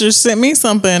 my sister sent me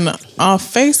something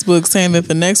off Facebook saying that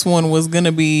the next one was going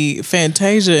to be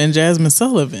Fantasia and Jasmine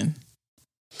Sullivan.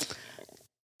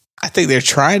 I think they're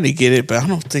trying to get it, but I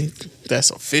don't think that's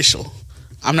official.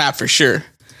 I'm not for sure.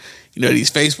 You know,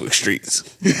 these Facebook streets.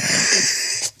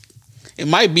 It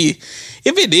might be.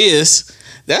 If it is...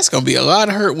 That's going to be a lot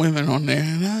of hurt women on there.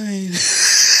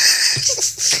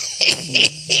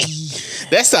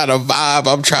 That's not a vibe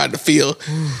I'm trying to feel.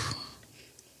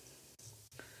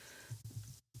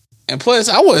 And plus,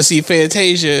 I want to see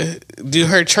Fantasia do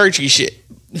her churchy shit.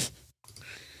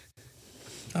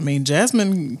 I mean,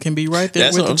 Jasmine can be right there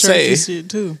That's with what the I'm churchy saying.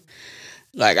 shit, too.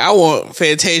 Like, I want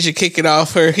Fantasia kicking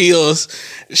off her heels,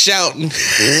 shouting.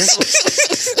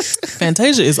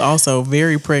 Fantasia is also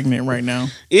very pregnant right now.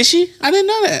 Is she? I didn't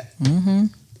know that. Mm-hmm.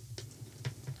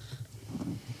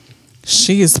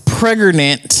 She is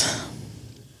pregnant.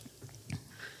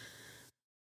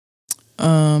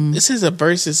 This is a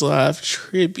Versus Live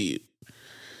tribute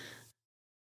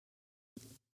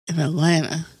in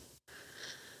Atlanta.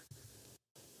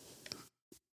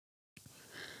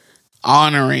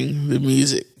 Honoring the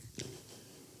music.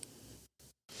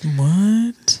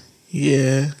 What?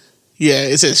 Yeah. Yeah,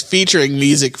 it says featuring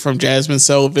music from Jasmine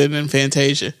Sullivan and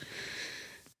Fantasia.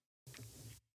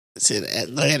 It's in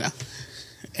Atlanta.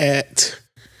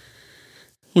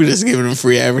 We're just giving them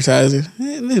free advertising.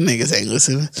 Them niggas ain't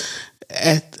listening.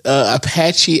 At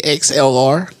Apache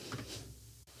XLR.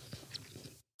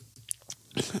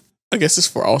 I guess it's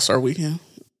for All-Star Weekend.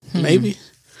 Maybe.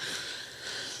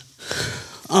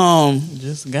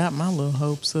 Just got my little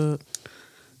hopes up.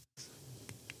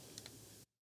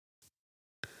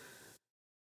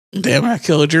 Damn, I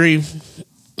kill a dream.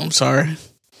 I'm sorry.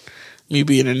 Me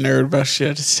being a nerd about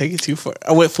shit, I just take it too far.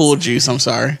 I went full juice, I'm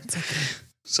sorry. It's okay.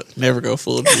 So never go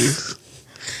full juice.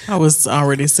 I was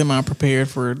already semi-prepared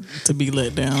for it to be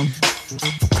let down.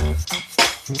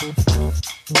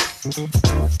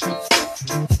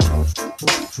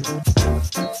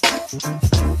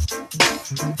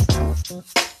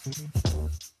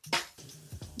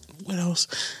 What else?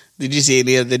 Did you see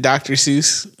any of the Dr.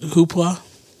 Seuss hoopla?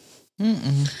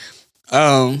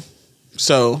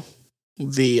 So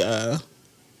the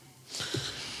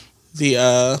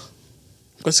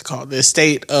what's it called? The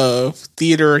estate of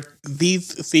Theodore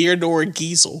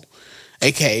Geisel,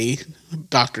 aka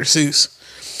Dr. Seuss,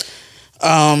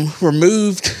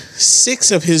 removed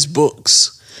 6 of his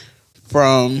books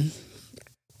from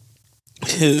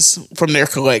from their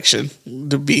collection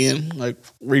to being like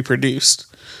reproduced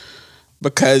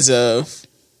because of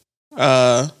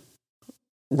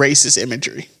racist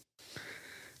imagery.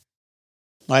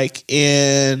 Like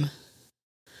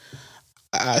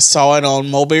I saw it on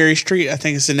Mulberry Street, I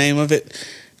think it's the name of it.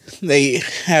 They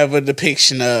have a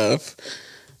depiction of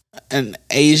an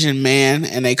Asian man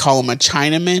and they call him a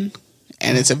Chinaman,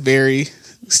 and it's a very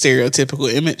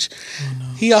stereotypical image. Oh, no.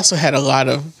 He also had a lot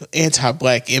of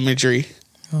anti-black imagery.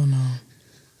 Oh no.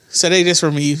 So they just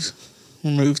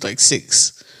removed like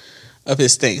 6 of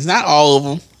his things. Not all of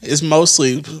them. It's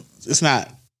not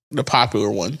the popular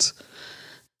ones.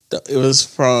 It was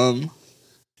from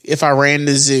If I Ran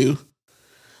the Zoo.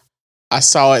 I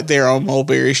saw it there on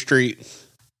Mulberry Street,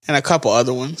 and a couple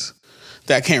other ones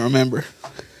that I can't remember.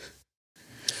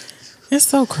 It's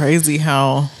so crazy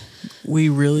how we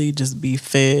really just be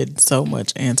fed so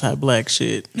much anti-black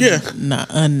shit. Yeah. Not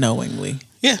unknowingly.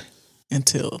 Yeah.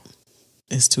 Until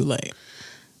it's too late.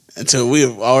 Until we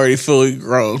have already fully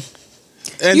grown.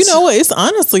 And you know what? It's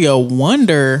honestly a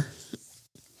wonder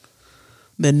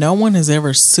that no one has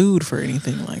ever sued for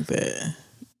anything like that.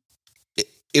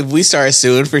 If we start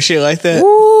suing for shit like that,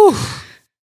 woo,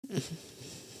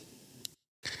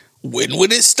 when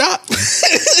would it stop?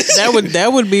 that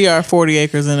would be our 40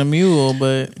 acres and a mule,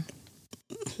 but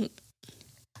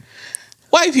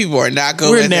white people are not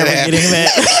going to let that happen. Getting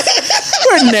that.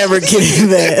 We're never getting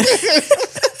that.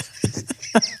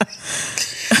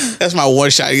 That's my one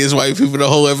shot against white people the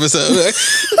whole episode.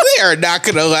 They are not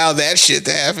going to allow that shit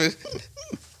to happen.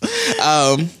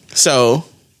 So,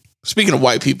 speaking of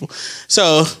white people,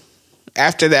 so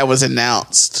after that was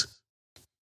announced,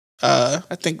 I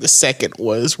think the second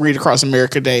was Read Across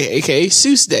America Day, aka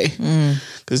Seuss Day,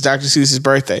 because Dr. Seuss's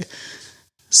birthday.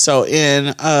 So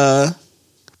in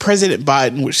President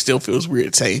Biden, which still feels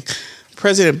weird saying,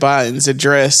 President Biden's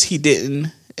address, he didn't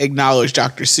acknowledge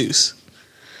Dr. Seuss.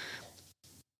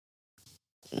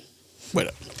 Wait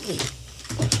up.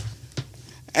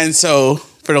 And so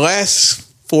for the last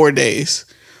 4 days,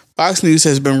 Fox News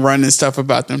has been running stuff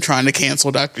about them trying to cancel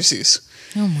Dr. Seuss.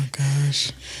 Oh my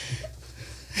gosh.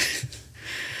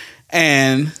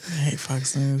 And I hate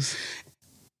Fox News.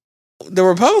 The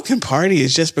Republican Party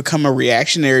has just become a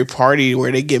reactionary party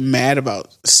where they get mad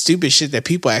about stupid shit that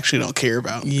people actually don't care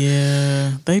about.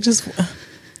 Yeah.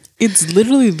 It's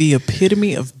literally the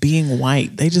epitome of being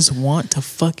white. They just want to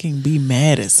fucking be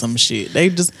mad at some shit. They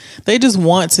just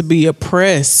want to be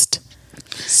oppressed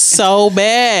so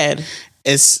bad.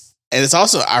 It's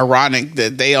also ironic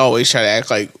that they always try to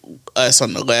act like us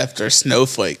on the left are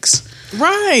snowflakes.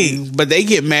 Right. But they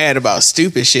get mad about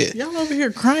stupid shit. Y'all over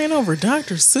here crying over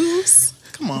Dr. Seuss?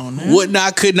 Come on, man. Would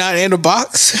not, could not, in a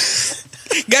box.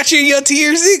 Got you in your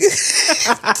tears, nigga.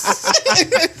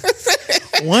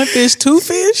 1 fish, 2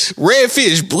 fish? Red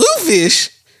fish, blue fish.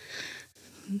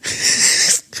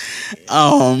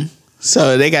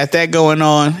 So they got that going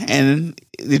on. And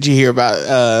did you hear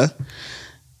about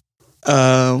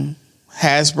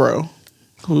Hasbro,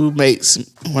 who makes,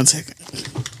 one second.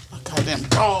 Oh, goddamn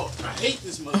dog. I hate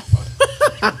this motherfucker.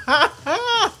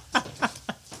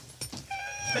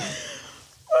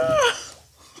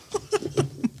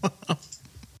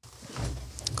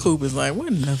 Coop is like, what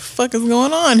in the fuck is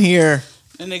going on here?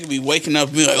 That nigga be waking up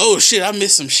and be like, oh shit, I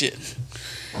missed some shit.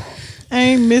 I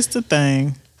ain't missed a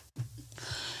thing.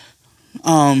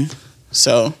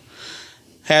 So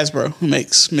Hasbro, who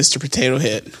makes Mr. Potato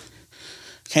Head,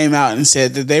 came out and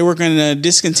said that they were going to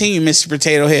discontinue Mr.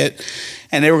 Potato Head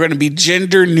and they were going to be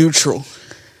gender neutral.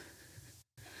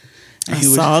 I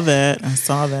saw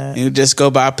that. He would just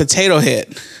go by Potato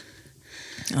Head.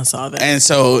 I saw that. And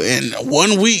so in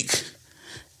 1 week,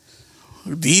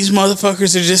 these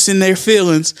motherfuckers are just in their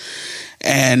feelings,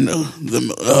 and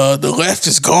the left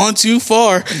has gone too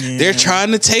far. Yeah. They're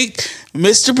trying to take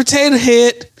Mr. Potato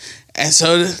Head, and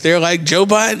so they're like, Joe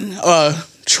Biden,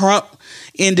 Trump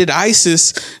ended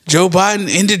ISIS, Joe Biden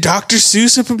ended Dr.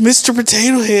 Seuss and Mr.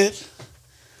 Potato Head.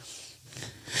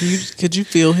 Could you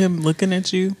feel him looking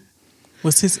at you?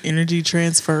 Was his energy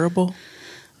transferable?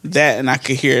 That, and I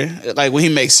could hear, like when he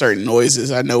makes certain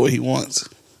noises, I know what he wants.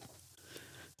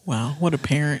 Wow, what a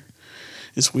parent.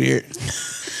 It's weird.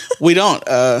 We don't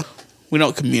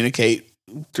communicate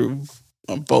through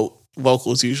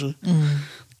vocals usually.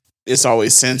 It's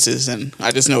always senses, and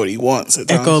I just know what he wants at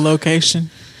times. Echolocation.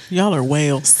 Y'all are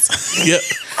whales. Yep.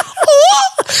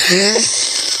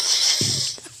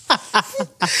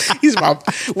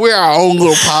 We're our own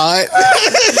little pod.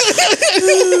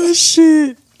 Oh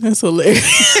shit. That's hilarious.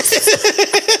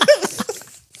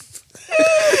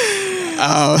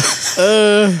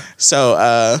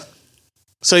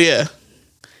 So yeah.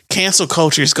 cancel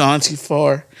culture's gone too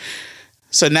far.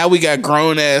 So now we got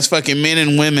grown ass fucking men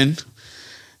and women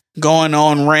going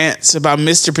on rants about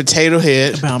Mr. Potato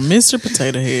Head. About Mr.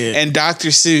 Potato Head. And Dr.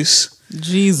 Seuss.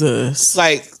 Jesus.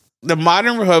 Like, the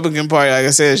modern Republican Party, like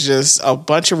I said, is just a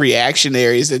bunch of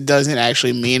reactionaries that doesn't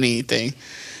actually mean anything.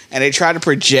 And they try to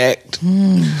project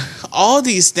all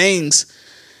these things.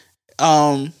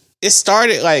 It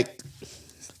started like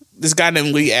this guy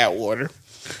named Lee Atwater,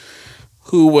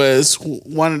 who was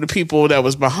one of the people that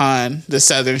was behind the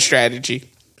Southern Strategy,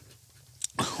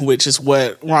 which is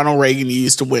what Ronald Reagan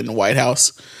used to win the White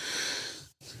House.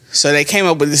 So they came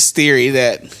up with this theory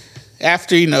that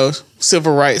after,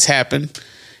 civil rights happened,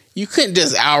 you couldn't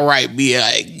just outright be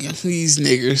like, these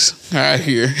niggers out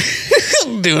here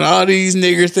doing all these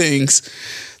nigger things.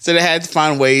 So they had to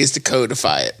find ways to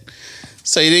codify it.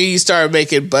 So then you start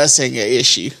making busing an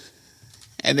issue.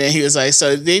 And then he was like,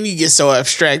 so then you get so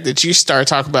abstract that you start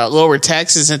talking about lower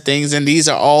taxes and things, and these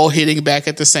are all hitting back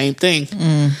at the same thing.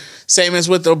 Same as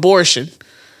with abortion.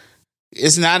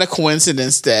 It's not a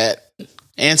coincidence that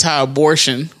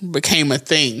anti-abortion became a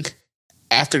thing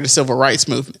after the civil rights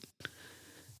movement.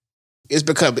 It's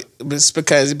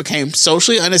because it became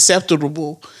socially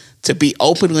unacceptable to be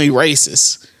openly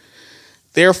racist.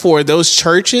 Therefore, those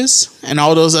churches and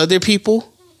all those other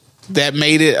people that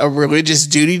made it a religious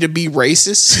duty to be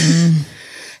racist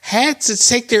had to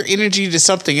take their energy to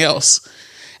something else.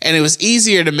 And it was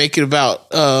easier to make it about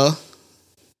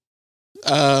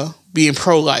being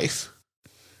pro-life.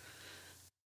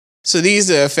 So these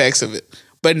are the effects of it.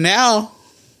 But now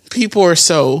people are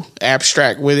so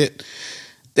abstract with it.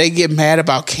 They get mad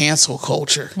about cancel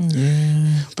culture.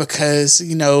 Yeah. Because,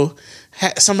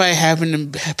 somebody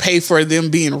having to pay for them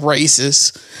being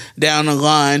racist down the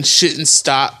line shouldn't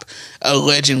stop a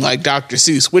legend like Dr.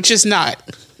 Seuss, which is not.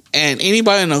 And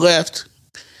anybody on the left,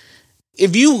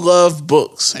 if you love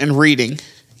books and reading,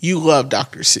 you love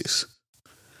Dr. Seuss.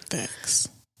 Thanks.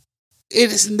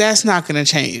 That's not going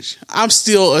to change. I'm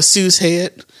still a Seuss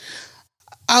head.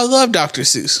 I love Dr.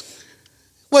 Seuss.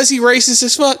 Was he racist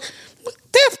as fuck?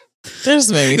 That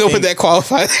just made me think. Put that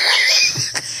qualifier.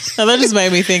 No, that just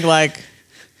made me think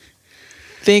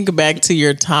think back to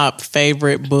your top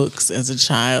favorite books as a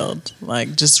child.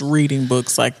 Like just reading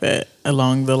books like that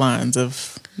along the lines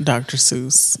of Dr.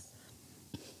 Seuss.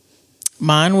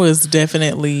 Mine was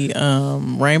definitely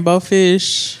Rainbow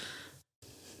Fish,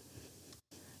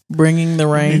 Bringing the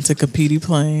Rain to Kapiti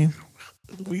Plain.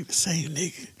 We the same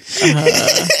nigga.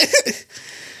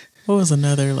 What was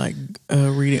another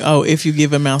reading? Oh, If You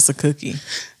Give a Mouse a Cookie.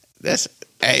 That's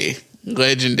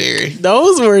legendary.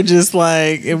 Those were just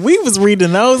if we was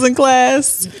reading those in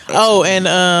class. Oh,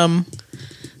 and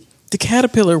the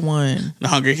Caterpillar one. The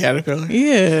Hungry Caterpillar?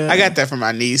 Yeah. I got that from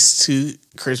my niece 2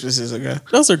 Christmases ago.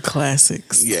 Those are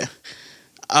classics. Yeah.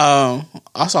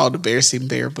 Also all the Bear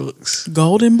Bear books.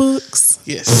 Golden books?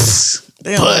 Yes.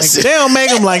 They don't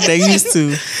make them like they used to.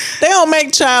 They don't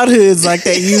make childhoods like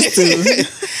they used to.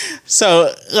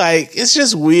 So, it's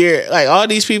just weird. All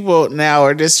these people now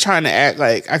are just trying to act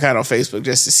like, I got on Facebook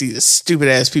just to see the stupid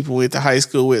ass people we went to high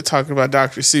school with talking about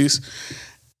Dr. Seuss.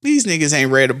 These niggas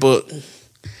ain't read a book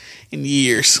in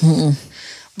years. Mm-mm.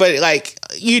 But,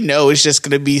 it's just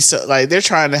going to be so, they're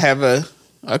trying to have a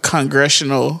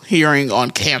congressional hearing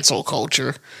on cancel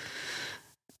culture.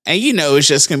 And it's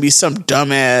just going to be some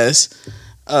dumbass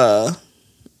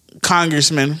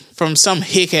congressman from some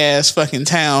hick-ass fucking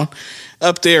town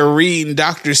up there reading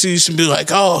Dr. Seuss and be like,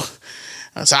 oh,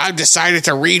 so I've decided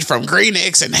to read from Green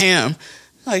Eggs and Ham.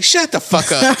 Shut the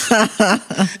fuck up.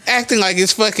 Acting like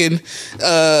it's fucking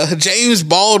James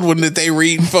Baldwin that they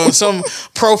read from some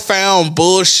profound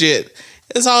bullshit.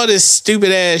 It's all this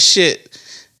stupid ass shit.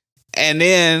 And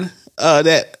then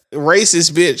that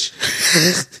racist bitch.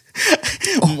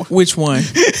 Which one?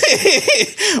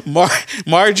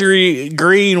 Marjorie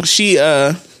Green. She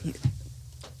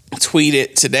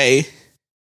tweeted today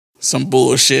some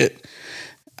bullshit.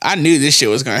 I knew this shit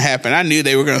was going to happen. I knew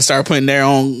they were going to start putting their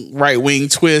own right-wing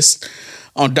twist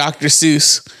on Dr.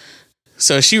 Seuss.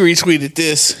 So she retweeted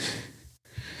this.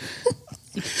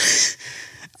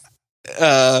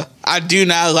 I do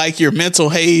not like your mental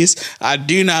haze. I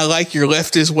do not like your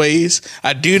leftist ways.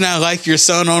 I do not like your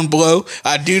son on blow.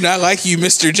 I do not like you,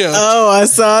 Mr. Joe. Oh, I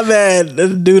saw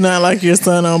that. Do not like your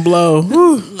son on blow.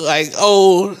 Whew.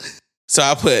 So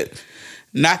I put,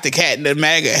 not the cat in the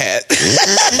MAGA hat.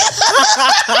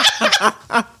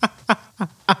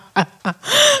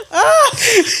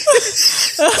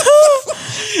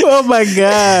 Oh my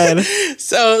God.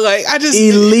 So I just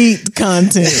elite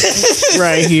content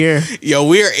right here. Yo,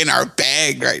 we're in our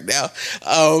bag right now.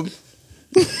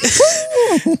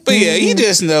 But yeah, you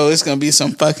just know it's gonna be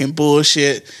some fucking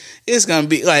bullshit. It's gonna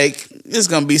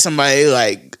be somebody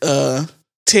like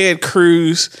Ted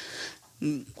Cruz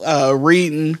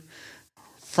reading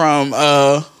from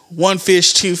One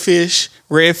Fish, Two Fish,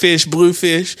 Red Fish, Blue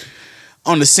Fish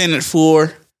on the Senate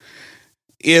floor.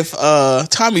 If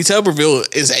Tommy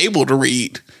Tuberville is able to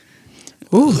read,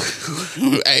 ooh,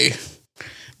 hey,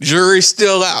 jury's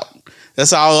still out.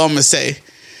 That's all I'm gonna say.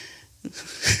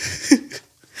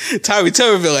 Tommy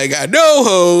Tuberville ain't got no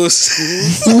hoes.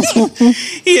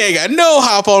 He ain't got no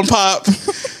hop on pop.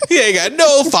 He ain't got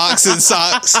no fox and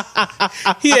socks.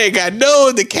 He ain't got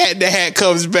no The Cat in the Hat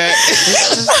comes back.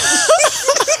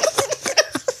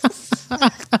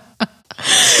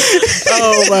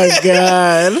 Oh my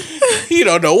God. He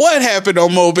don't know what happened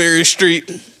on Mulberry Street.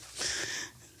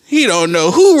 He don't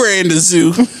know who ran the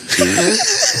zoo.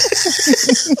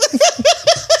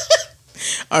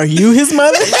 Are you his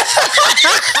mother?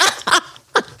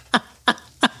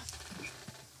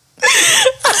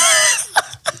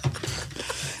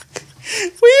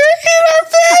 We're in our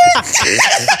bag.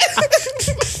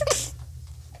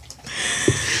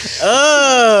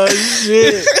 Oh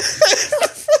shit.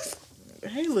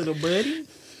 Hey little buddy.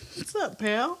 What's up,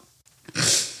 pal?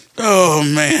 Oh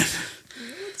man.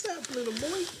 What's up, little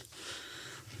boy?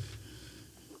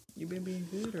 You been being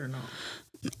good or not?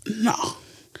 No.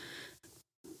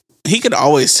 He could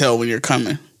always tell when you're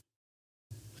coming.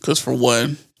 Because for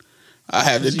one, I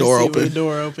have the door open. The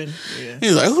door open. Yeah.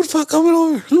 He's like, who the fuck coming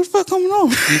over? Who the fuck coming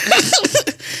over?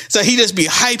 So he just be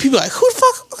hype. People like, who the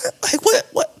fuck? Like,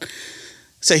 what?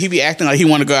 So he be acting like he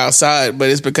want to go outside,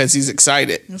 but it's because he's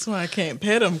excited. That's why I can't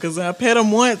pet him, because I pet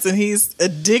him once and he's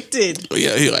addicted. Oh,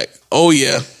 yeah, he like, oh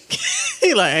yeah.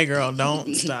 He like, hey girl,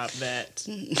 don't stop that.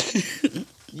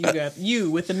 You got you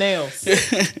with the nails.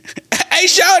 Hey,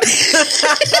 shawty.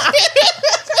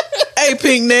 Hey,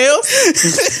 pink nails.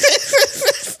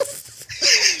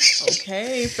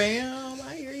 Okay, fam.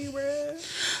 I hear you, bro.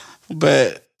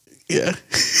 But, yeah.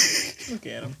 Look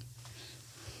at him.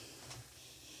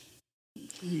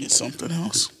 Get something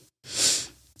else.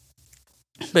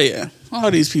 But, yeah.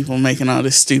 All these people making all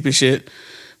this stupid shit.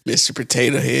 Mr.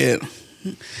 Potato Head.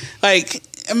 Like,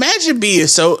 imagine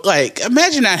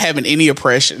not having any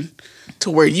oppression to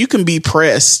where you can be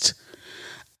pressed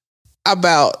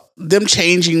about them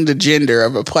changing the gender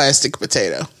of a plastic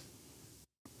potato.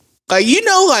 Like,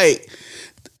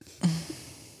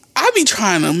 I be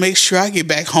trying to make sure I get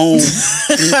back home.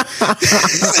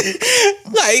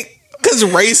 Like, because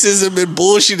racism and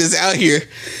bullshit is out here.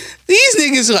 These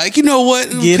niggas are like, you know what?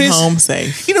 Get home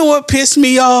safe. You know what pissed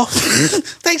me off?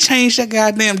 They changed the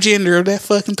goddamn gender of that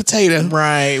fucking potato.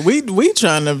 Right. We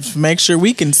trying to make sure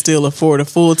we can still afford a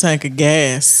full tank of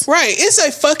gas. Right. It's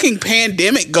a fucking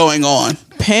pandemic going on.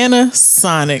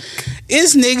 Panasonic.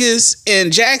 It's niggas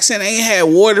in Jackson ain't had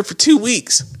water for 2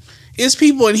 weeks. It's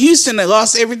people in Houston that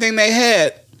lost everything they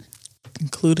had.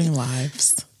 Including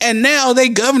lives. And now they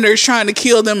governor's trying to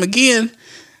kill them again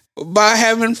by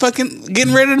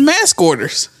getting rid of the mask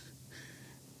orders.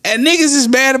 And niggas is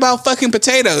mad about fucking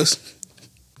potatoes.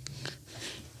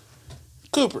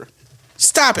 Cooper,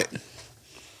 stop it.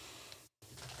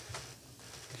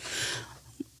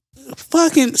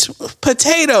 Fucking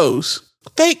potatoes.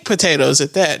 Fake potatoes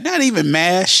at that. Not even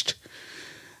mashed.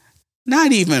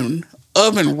 Not even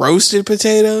oven roasted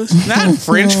potatoes. Not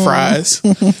French fries.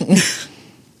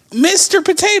 Mr.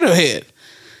 Potato Head.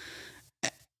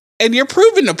 And you're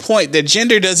proving the point that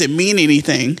gender doesn't mean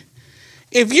anything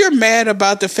if you're mad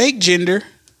about the fake gender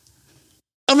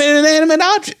of an inanimate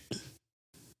object.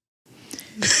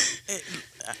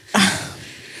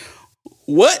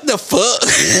 What the fuck?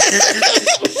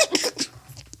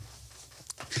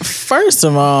 First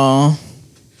of all,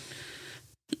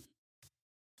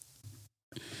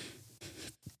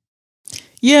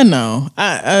 yeah, no.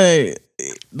 I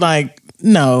like,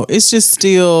 no, it's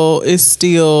still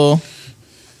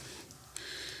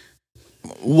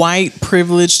white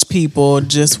privileged people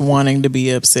just wanting to be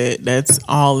upset. That's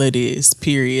all it is,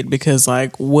 period. Because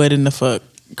like, what in the fuck?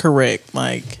 Correct.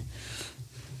 Like,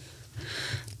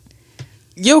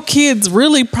 your kids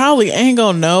really probably ain't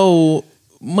gonna know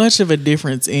much of a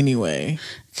difference anyway.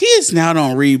 Kids now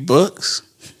don't read books.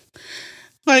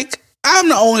 Like, I'm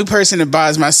the only person that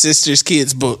buys my sister's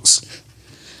kids books.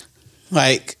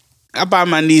 Like, I buy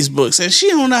my niece books and she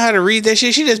don't know how to read that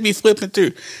shit. She just be flipping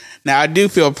through. Now, I do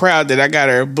feel proud that I got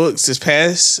her books this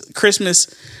past Christmas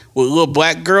with little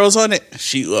black girls on it.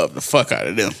 She loved the fuck out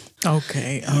of them.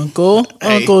 Okay, Uncle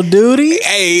Duty.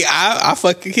 Hey, I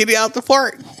fucking hit it out the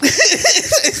park.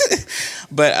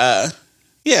 But,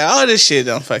 yeah, all this shit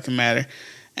don't fucking matter.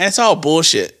 And it's all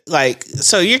bullshit. Like,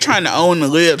 so you're trying to own the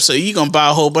lib, so you're gonna buy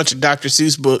a whole bunch of Dr.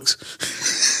 Seuss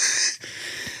books.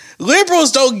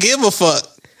 Liberals don't give a fuck.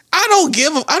 I don't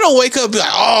wake up and be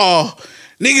like, oh,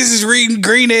 niggas is reading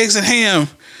Green Eggs and Ham.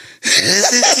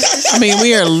 I mean,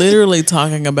 we are literally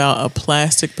talking about a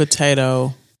plastic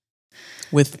potato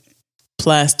with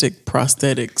plastic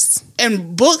prosthetics.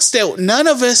 And books that none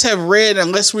of us have read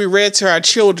unless we read to our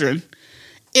children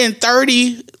in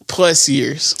 30 plus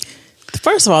years.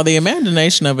 First of all, the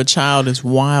imagination of a child is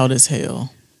wild as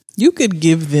hell. You could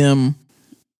give them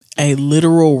a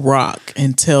literal rock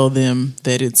and tell them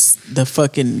that it's the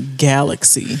fucking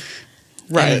galaxy.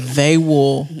 Right. And they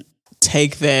will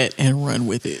take that and run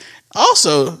with it.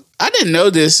 Also, I didn't know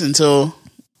this until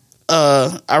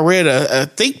I read a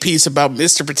think piece about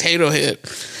Mr. Potato Head.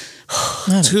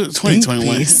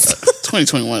 2021.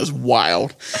 2021 is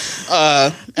wild.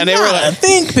 And they were like, a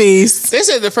think piece. They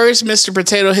said the first Mr.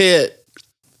 Potato Head,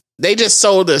 they just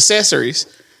sold the accessories.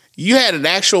 You had an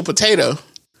actual potato,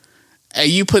 and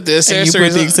you put the accessories. And you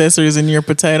put the accessories in your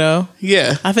potato.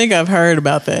 Yeah, I think I've heard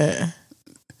about that.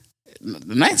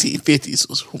 The 1950s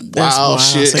was wild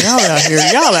shit. So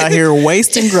y'all out here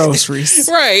wasting groceries,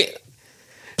 right?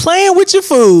 Playing with your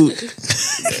food.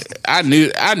 I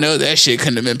know that shit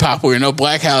couldn't have been popular in no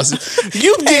black houses.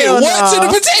 You did what to the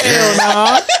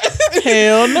potato?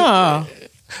 Hell no.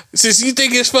 Since you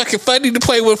think it's fucking funny to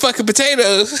play with fucking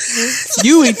potatoes,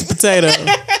 you eat the potato.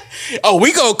 Oh,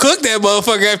 we gonna cook that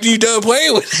motherfucker after you done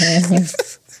playing with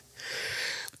it.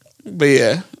 But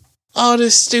yeah, all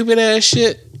this stupid ass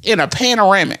shit in a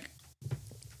panoramic.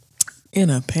 In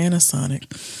a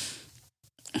Panasonic.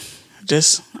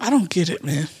 I don't get it,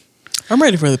 man. I'm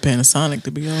ready for the Panasonic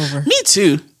to be over. Me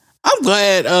too. I'm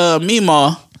glad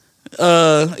Meemaw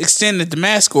extended the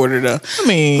mask order though. I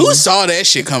mean, who saw that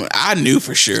shit coming? I knew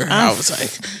for sure. I was like,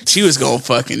 she was gonna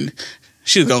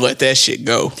let that shit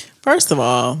go. First of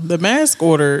all, the mask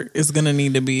order is gonna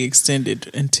need to be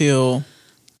extended until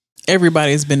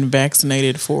everybody's been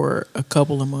vaccinated for a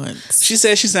couple of months. She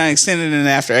said she's not extending it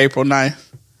after April 9th.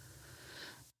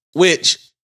 Which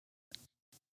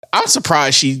I'm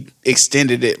surprised she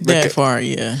extended it that far,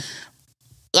 yeah.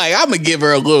 Like, I'm gonna give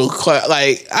her a little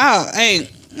like I ain't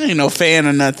no fan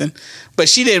or nothing, but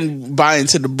she didn't buy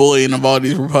into the bullying of all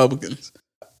these Republicans.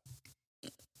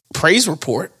 Praise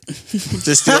report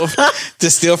to steal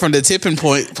from the Tipping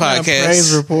Point podcast.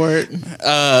 Praise report.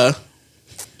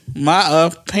 My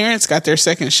parents got their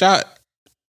second shot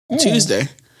Tuesday,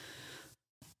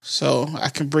 so I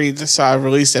can breathe the sigh of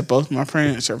release that both my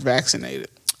parents are vaccinated.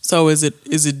 So is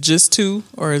it just 2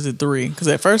 or is it 3? Because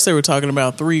at first they were talking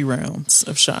about 3 rounds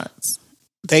of shots.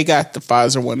 They got the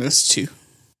Pfizer one. It's 2.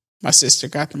 My sister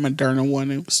got the Moderna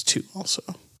one. It was 2 also.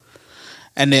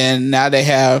 And then now they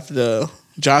have the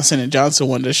Johnson & Johnson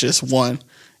one that's just 1.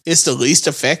 It's the least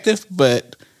effective,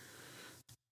 but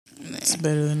it's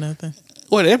better than nothing.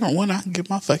 Whatever one I can get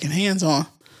my fucking hands on.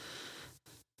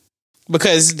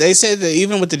 Because they said that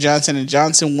even with the Johnson &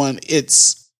 Johnson one, it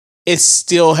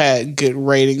still had good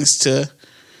ratings to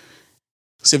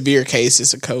severe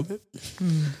cases of COVID.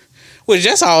 Which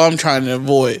that's all I'm trying to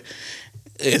avoid.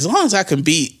 As long as I can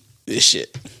beat this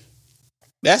shit.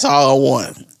 That's all I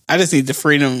want. I just need the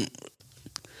freedom.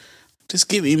 Just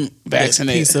get me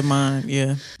vaccinated. Peace of mind,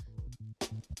 yeah.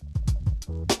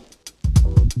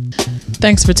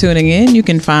 Thanks for tuning in. You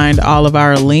can find all of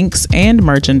our links and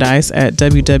merchandise at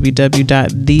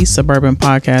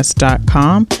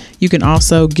www.thesuburbanpodcast.com. You can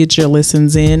also get your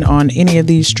listens in on any of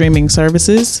these streaming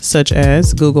services, such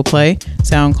as Google Play,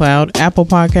 SoundCloud, Apple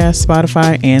Podcasts,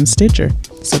 Spotify, and Stitcher.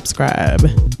 Subscribe.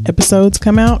 Episodes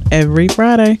come out every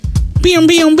Friday. Boom,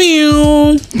 boom,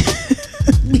 boom.